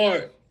too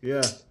hard. Yeah.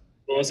 You know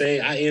what I'm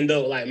saying? I end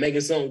up like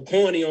making something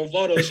corny on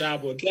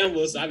Photoshop or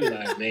Canva, so I be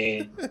like,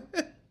 man,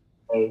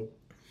 bro,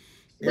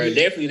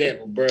 definitely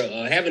that, bro.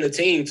 Having a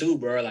team too,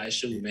 bro. Like,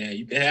 shoot, man,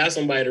 you can have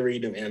somebody to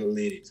read them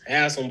analytics,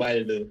 have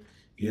somebody to.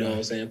 You know what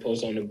I'm saying?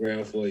 Post on the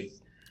ground for you.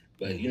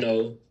 But, you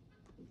know,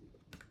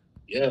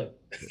 yeah.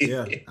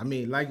 Yeah. I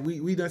mean, like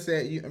we done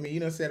said, you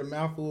done said a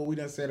mouthful. We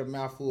done said a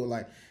mouthful.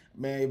 Like,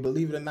 man,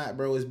 believe it or not,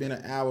 bro, it's been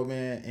an hour,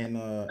 man.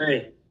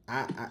 And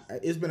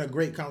it's been a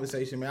great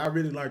conversation, man. I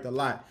really learned a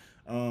lot.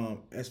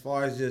 As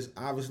far as just,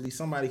 obviously,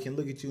 somebody can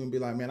look at you and be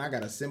like, man, I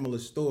got a similar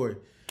story.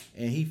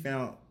 And he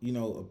found, you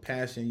know, a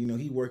passion. You know,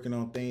 he working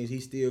on things.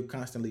 He's still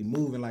constantly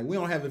moving. Like, we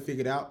don't have it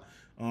figured out.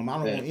 I don't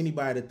want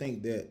anybody to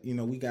think that, you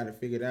know, we got it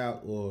figured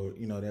out or,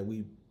 you know, that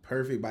we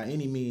perfect by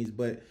any means.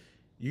 But,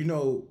 you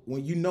know,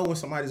 when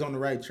somebody's on the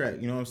right track,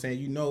 you know what I'm saying?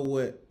 You know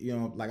what, you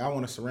know, like I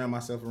want to surround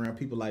myself around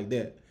people like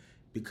that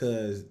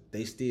because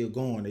they still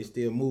going, they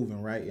still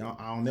moving, right?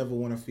 I don't never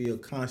want to feel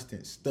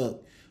constant stuck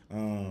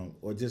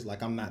or just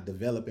like I'm not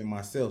developing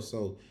myself.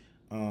 So,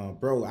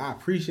 bro, I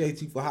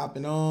appreciate you for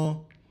hopping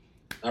on.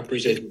 I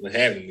appreciate you for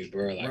having me,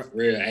 bro. Like, for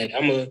real.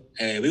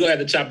 Hey, we gonna have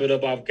to chop it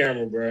up off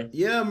camera, bro.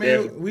 Yeah,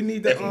 man. We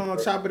need to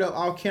chop it up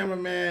off camera,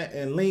 man,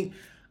 and link.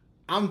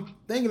 I'm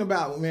thinking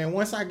about, man,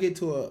 once I get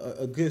to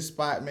a good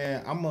spot,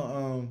 man,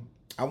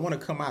 I want to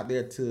come out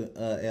there to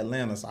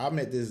Atlanta. So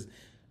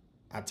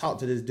I talked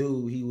to this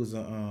dude. He was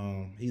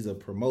he's a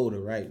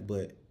promoter, right?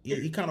 But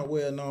he kind of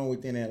well known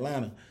within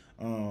Atlanta.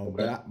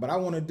 But I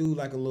want to do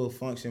like a little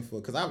function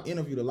because I've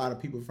interviewed a lot of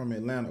people from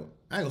Atlanta.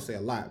 I ain't gonna say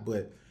a lot,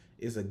 but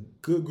it's a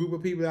good group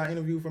of people that I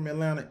interviewed from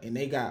Atlanta, and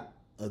they got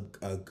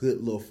a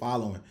good little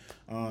following.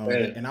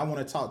 And I want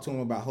to talk to them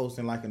about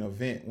hosting like an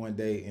event one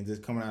day and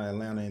just coming out of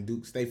Atlanta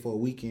and stay for a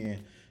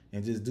weekend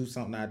and just do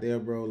something out there,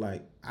 bro.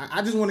 Like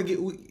I just want to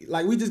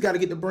we just got to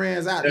get the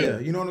brands out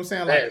there. You know what I'm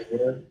saying? Like,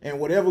 and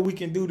whatever we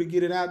can do to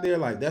get it out there,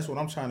 like that's what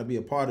I'm trying to be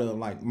a part of.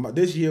 Like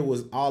this year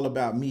was all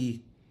about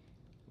me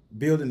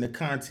building the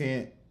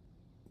content,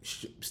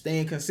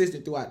 staying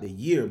consistent throughout the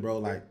year, bro.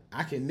 Like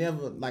I can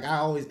never, like I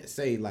always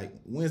say, like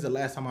when's the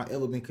last time I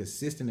ever been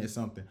consistent at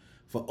something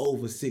for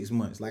over 6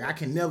 months? Like I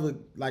can never,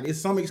 like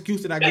it's some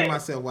excuse that I give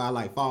myself where I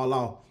like fall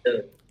off,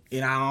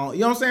 and I don't,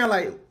 you know what I'm saying?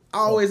 Like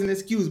always an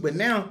excuse, but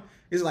now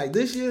it's like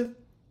this year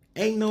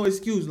ain't no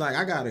excuse. Like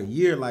I got a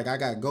year, like I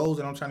got goals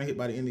that I'm trying to hit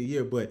by the end of the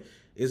year, but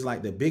it's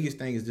like the biggest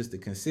thing is just the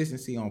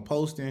consistency on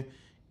posting,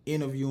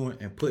 interviewing,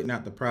 and putting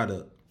out the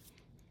product.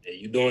 Yeah,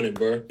 you doing it,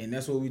 bro. And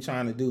that's what we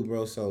trying to do,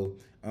 bro. So,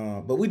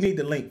 but we need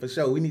the link for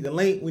sure. We need the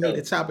link. We need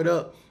to chop it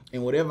up,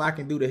 and whatever I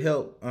can do to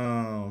help,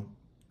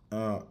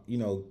 you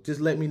know, just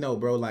let me know,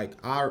 bro. Like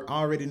I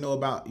already know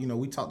about, you know,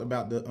 we talked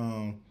about the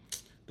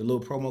little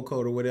promo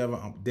code or whatever.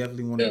 I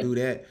definitely want to do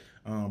that.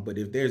 But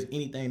if there's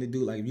anything to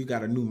do, like if you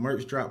got a new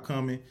merch drop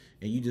coming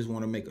and you just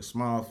want to make a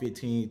small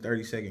 15,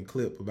 30-second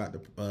clip about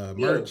the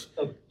merch,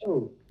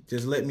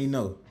 just let me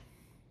know.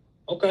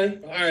 Okay.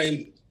 All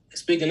right.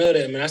 Speaking of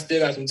that, man, I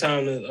still got some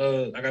time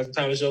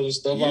to show some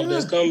stuff off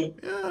that's coming.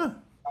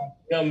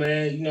 Yeah,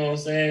 man. You know what I'm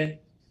saying?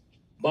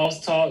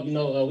 Boss Talk, you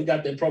know, we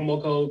got that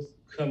promo code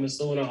coming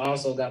soon. I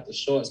also got the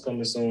shorts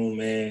coming soon,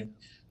 man.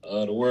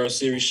 The World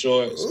Series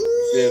shorts.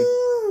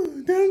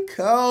 Ooh, they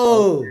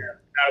cold.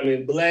 I'm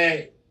in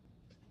black.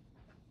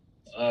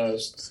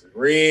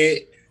 red.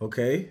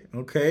 Okay.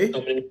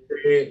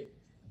 Red.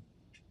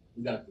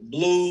 We got the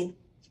blue.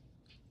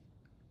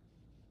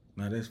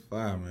 Now that's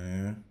fire,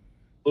 man.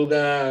 Blue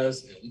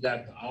guys. And we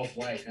got the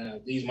off-white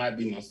guys. These might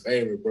be my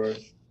favorite, bro.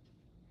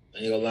 I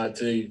ain't gonna lie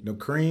to you. The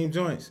cream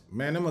joints,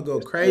 man. I'm gonna go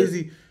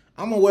crazy.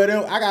 I'm gonna wear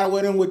them. I gotta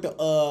wear them with the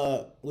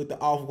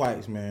off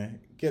whites, man.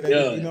 You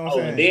know what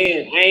I'm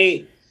saying?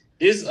 Then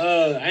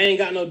I ain't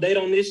got no date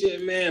on this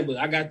yet, man. But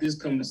I got this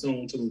coming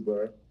soon too,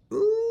 bro.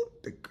 Ooh,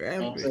 the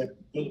graphic.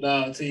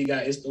 Till you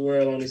got It's the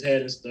World on his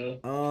head and stuff.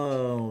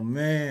 Oh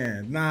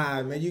man,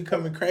 nah, man, you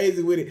coming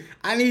crazy with it.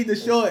 I need the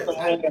shorts.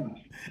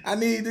 I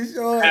need the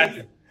shorts.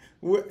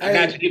 I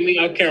got you. Get me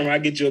on camera. I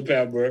get you a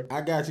pair, bro.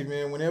 I got you,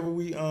 man. Whenever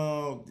we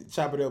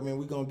chop it up, man,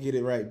 we gonna get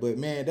it right. But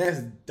man,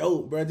 that's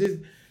dope, bro.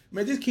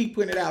 Just keep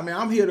putting it out, man.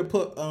 I'm here to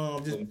put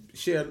just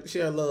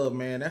share love,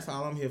 man. That's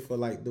all I'm here for.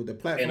 Like the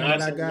platform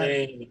that I got.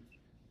 Man,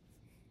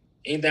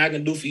 anything I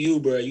can do for you,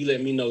 bro, you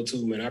let me know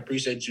too, man. I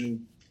appreciate you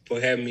for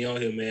having me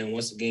on here, man.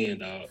 Once again,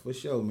 dog. For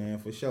sure, man.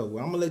 For sure.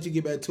 Well, I'm gonna let you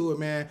get back to it,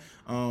 man.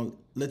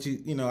 Let you,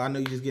 I know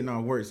you just getting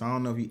on work, so I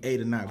don't know if you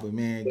ate or not, but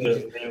man,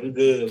 get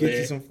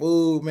you some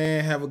food,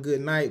 man. Have a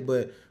good night,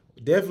 but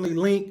definitely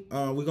link.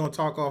 We're gonna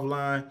talk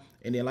offline,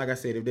 and then like I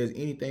said, if there's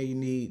anything you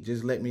need,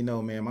 just let me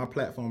know, man. My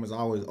platform is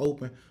always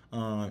open,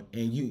 and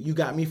you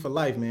got me for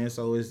life, man.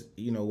 So it's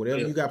whatever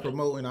you got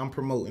promoting, I'm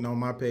promoting on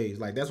my page.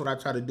 Like that's what I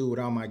try to do with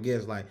all my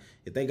guests. Like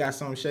if they got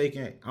something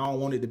shaking, I don't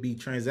want it to be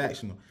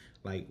transactional.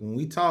 Like when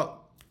we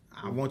talk,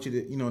 I want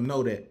you to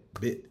know that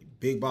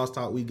Big Boss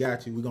Talk, we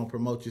got you. We're gonna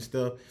promote your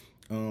stuff.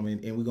 And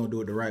we're going to do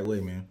it the right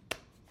way, man.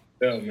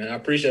 Yeah, man. I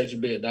appreciate you,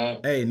 big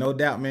dog. Hey, no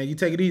doubt, man. You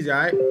take it easy, all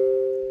right?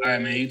 All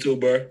right, man. You too,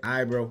 bro. All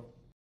right, bro.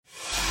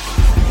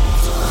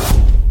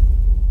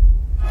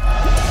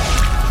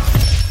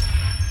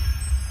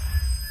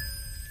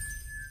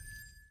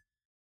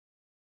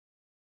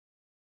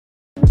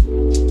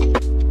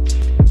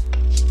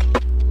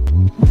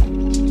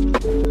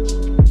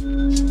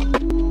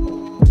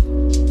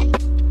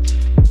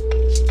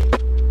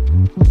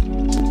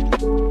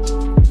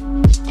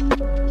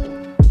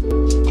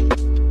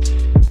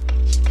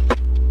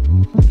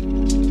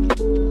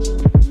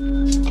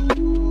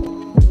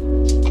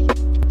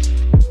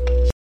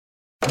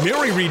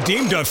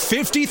 Redeemed a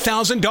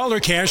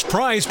 $50,000 cash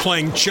prize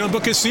playing Chumba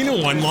Casino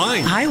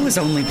online. I was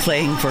only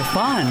playing for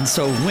fun,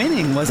 so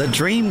winning was a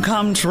dream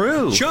come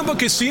true. Chumba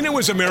Casino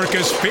is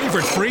America's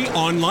favorite free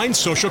online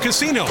social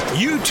casino.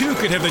 You too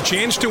could have the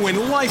chance to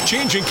win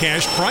life-changing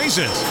cash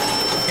prizes.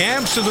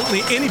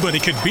 Absolutely anybody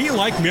could be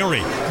like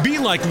Mary. Be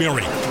like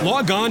Mary.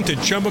 Log on to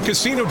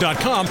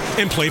ChumbaCasino.com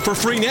and play for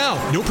free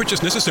now. No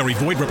purchase necessary.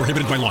 Void where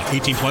prohibited by law.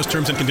 18 plus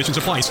terms and conditions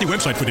apply. See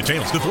website for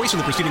details. The voice in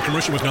the preceding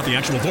commercial was not the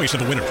actual voice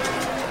of the winner.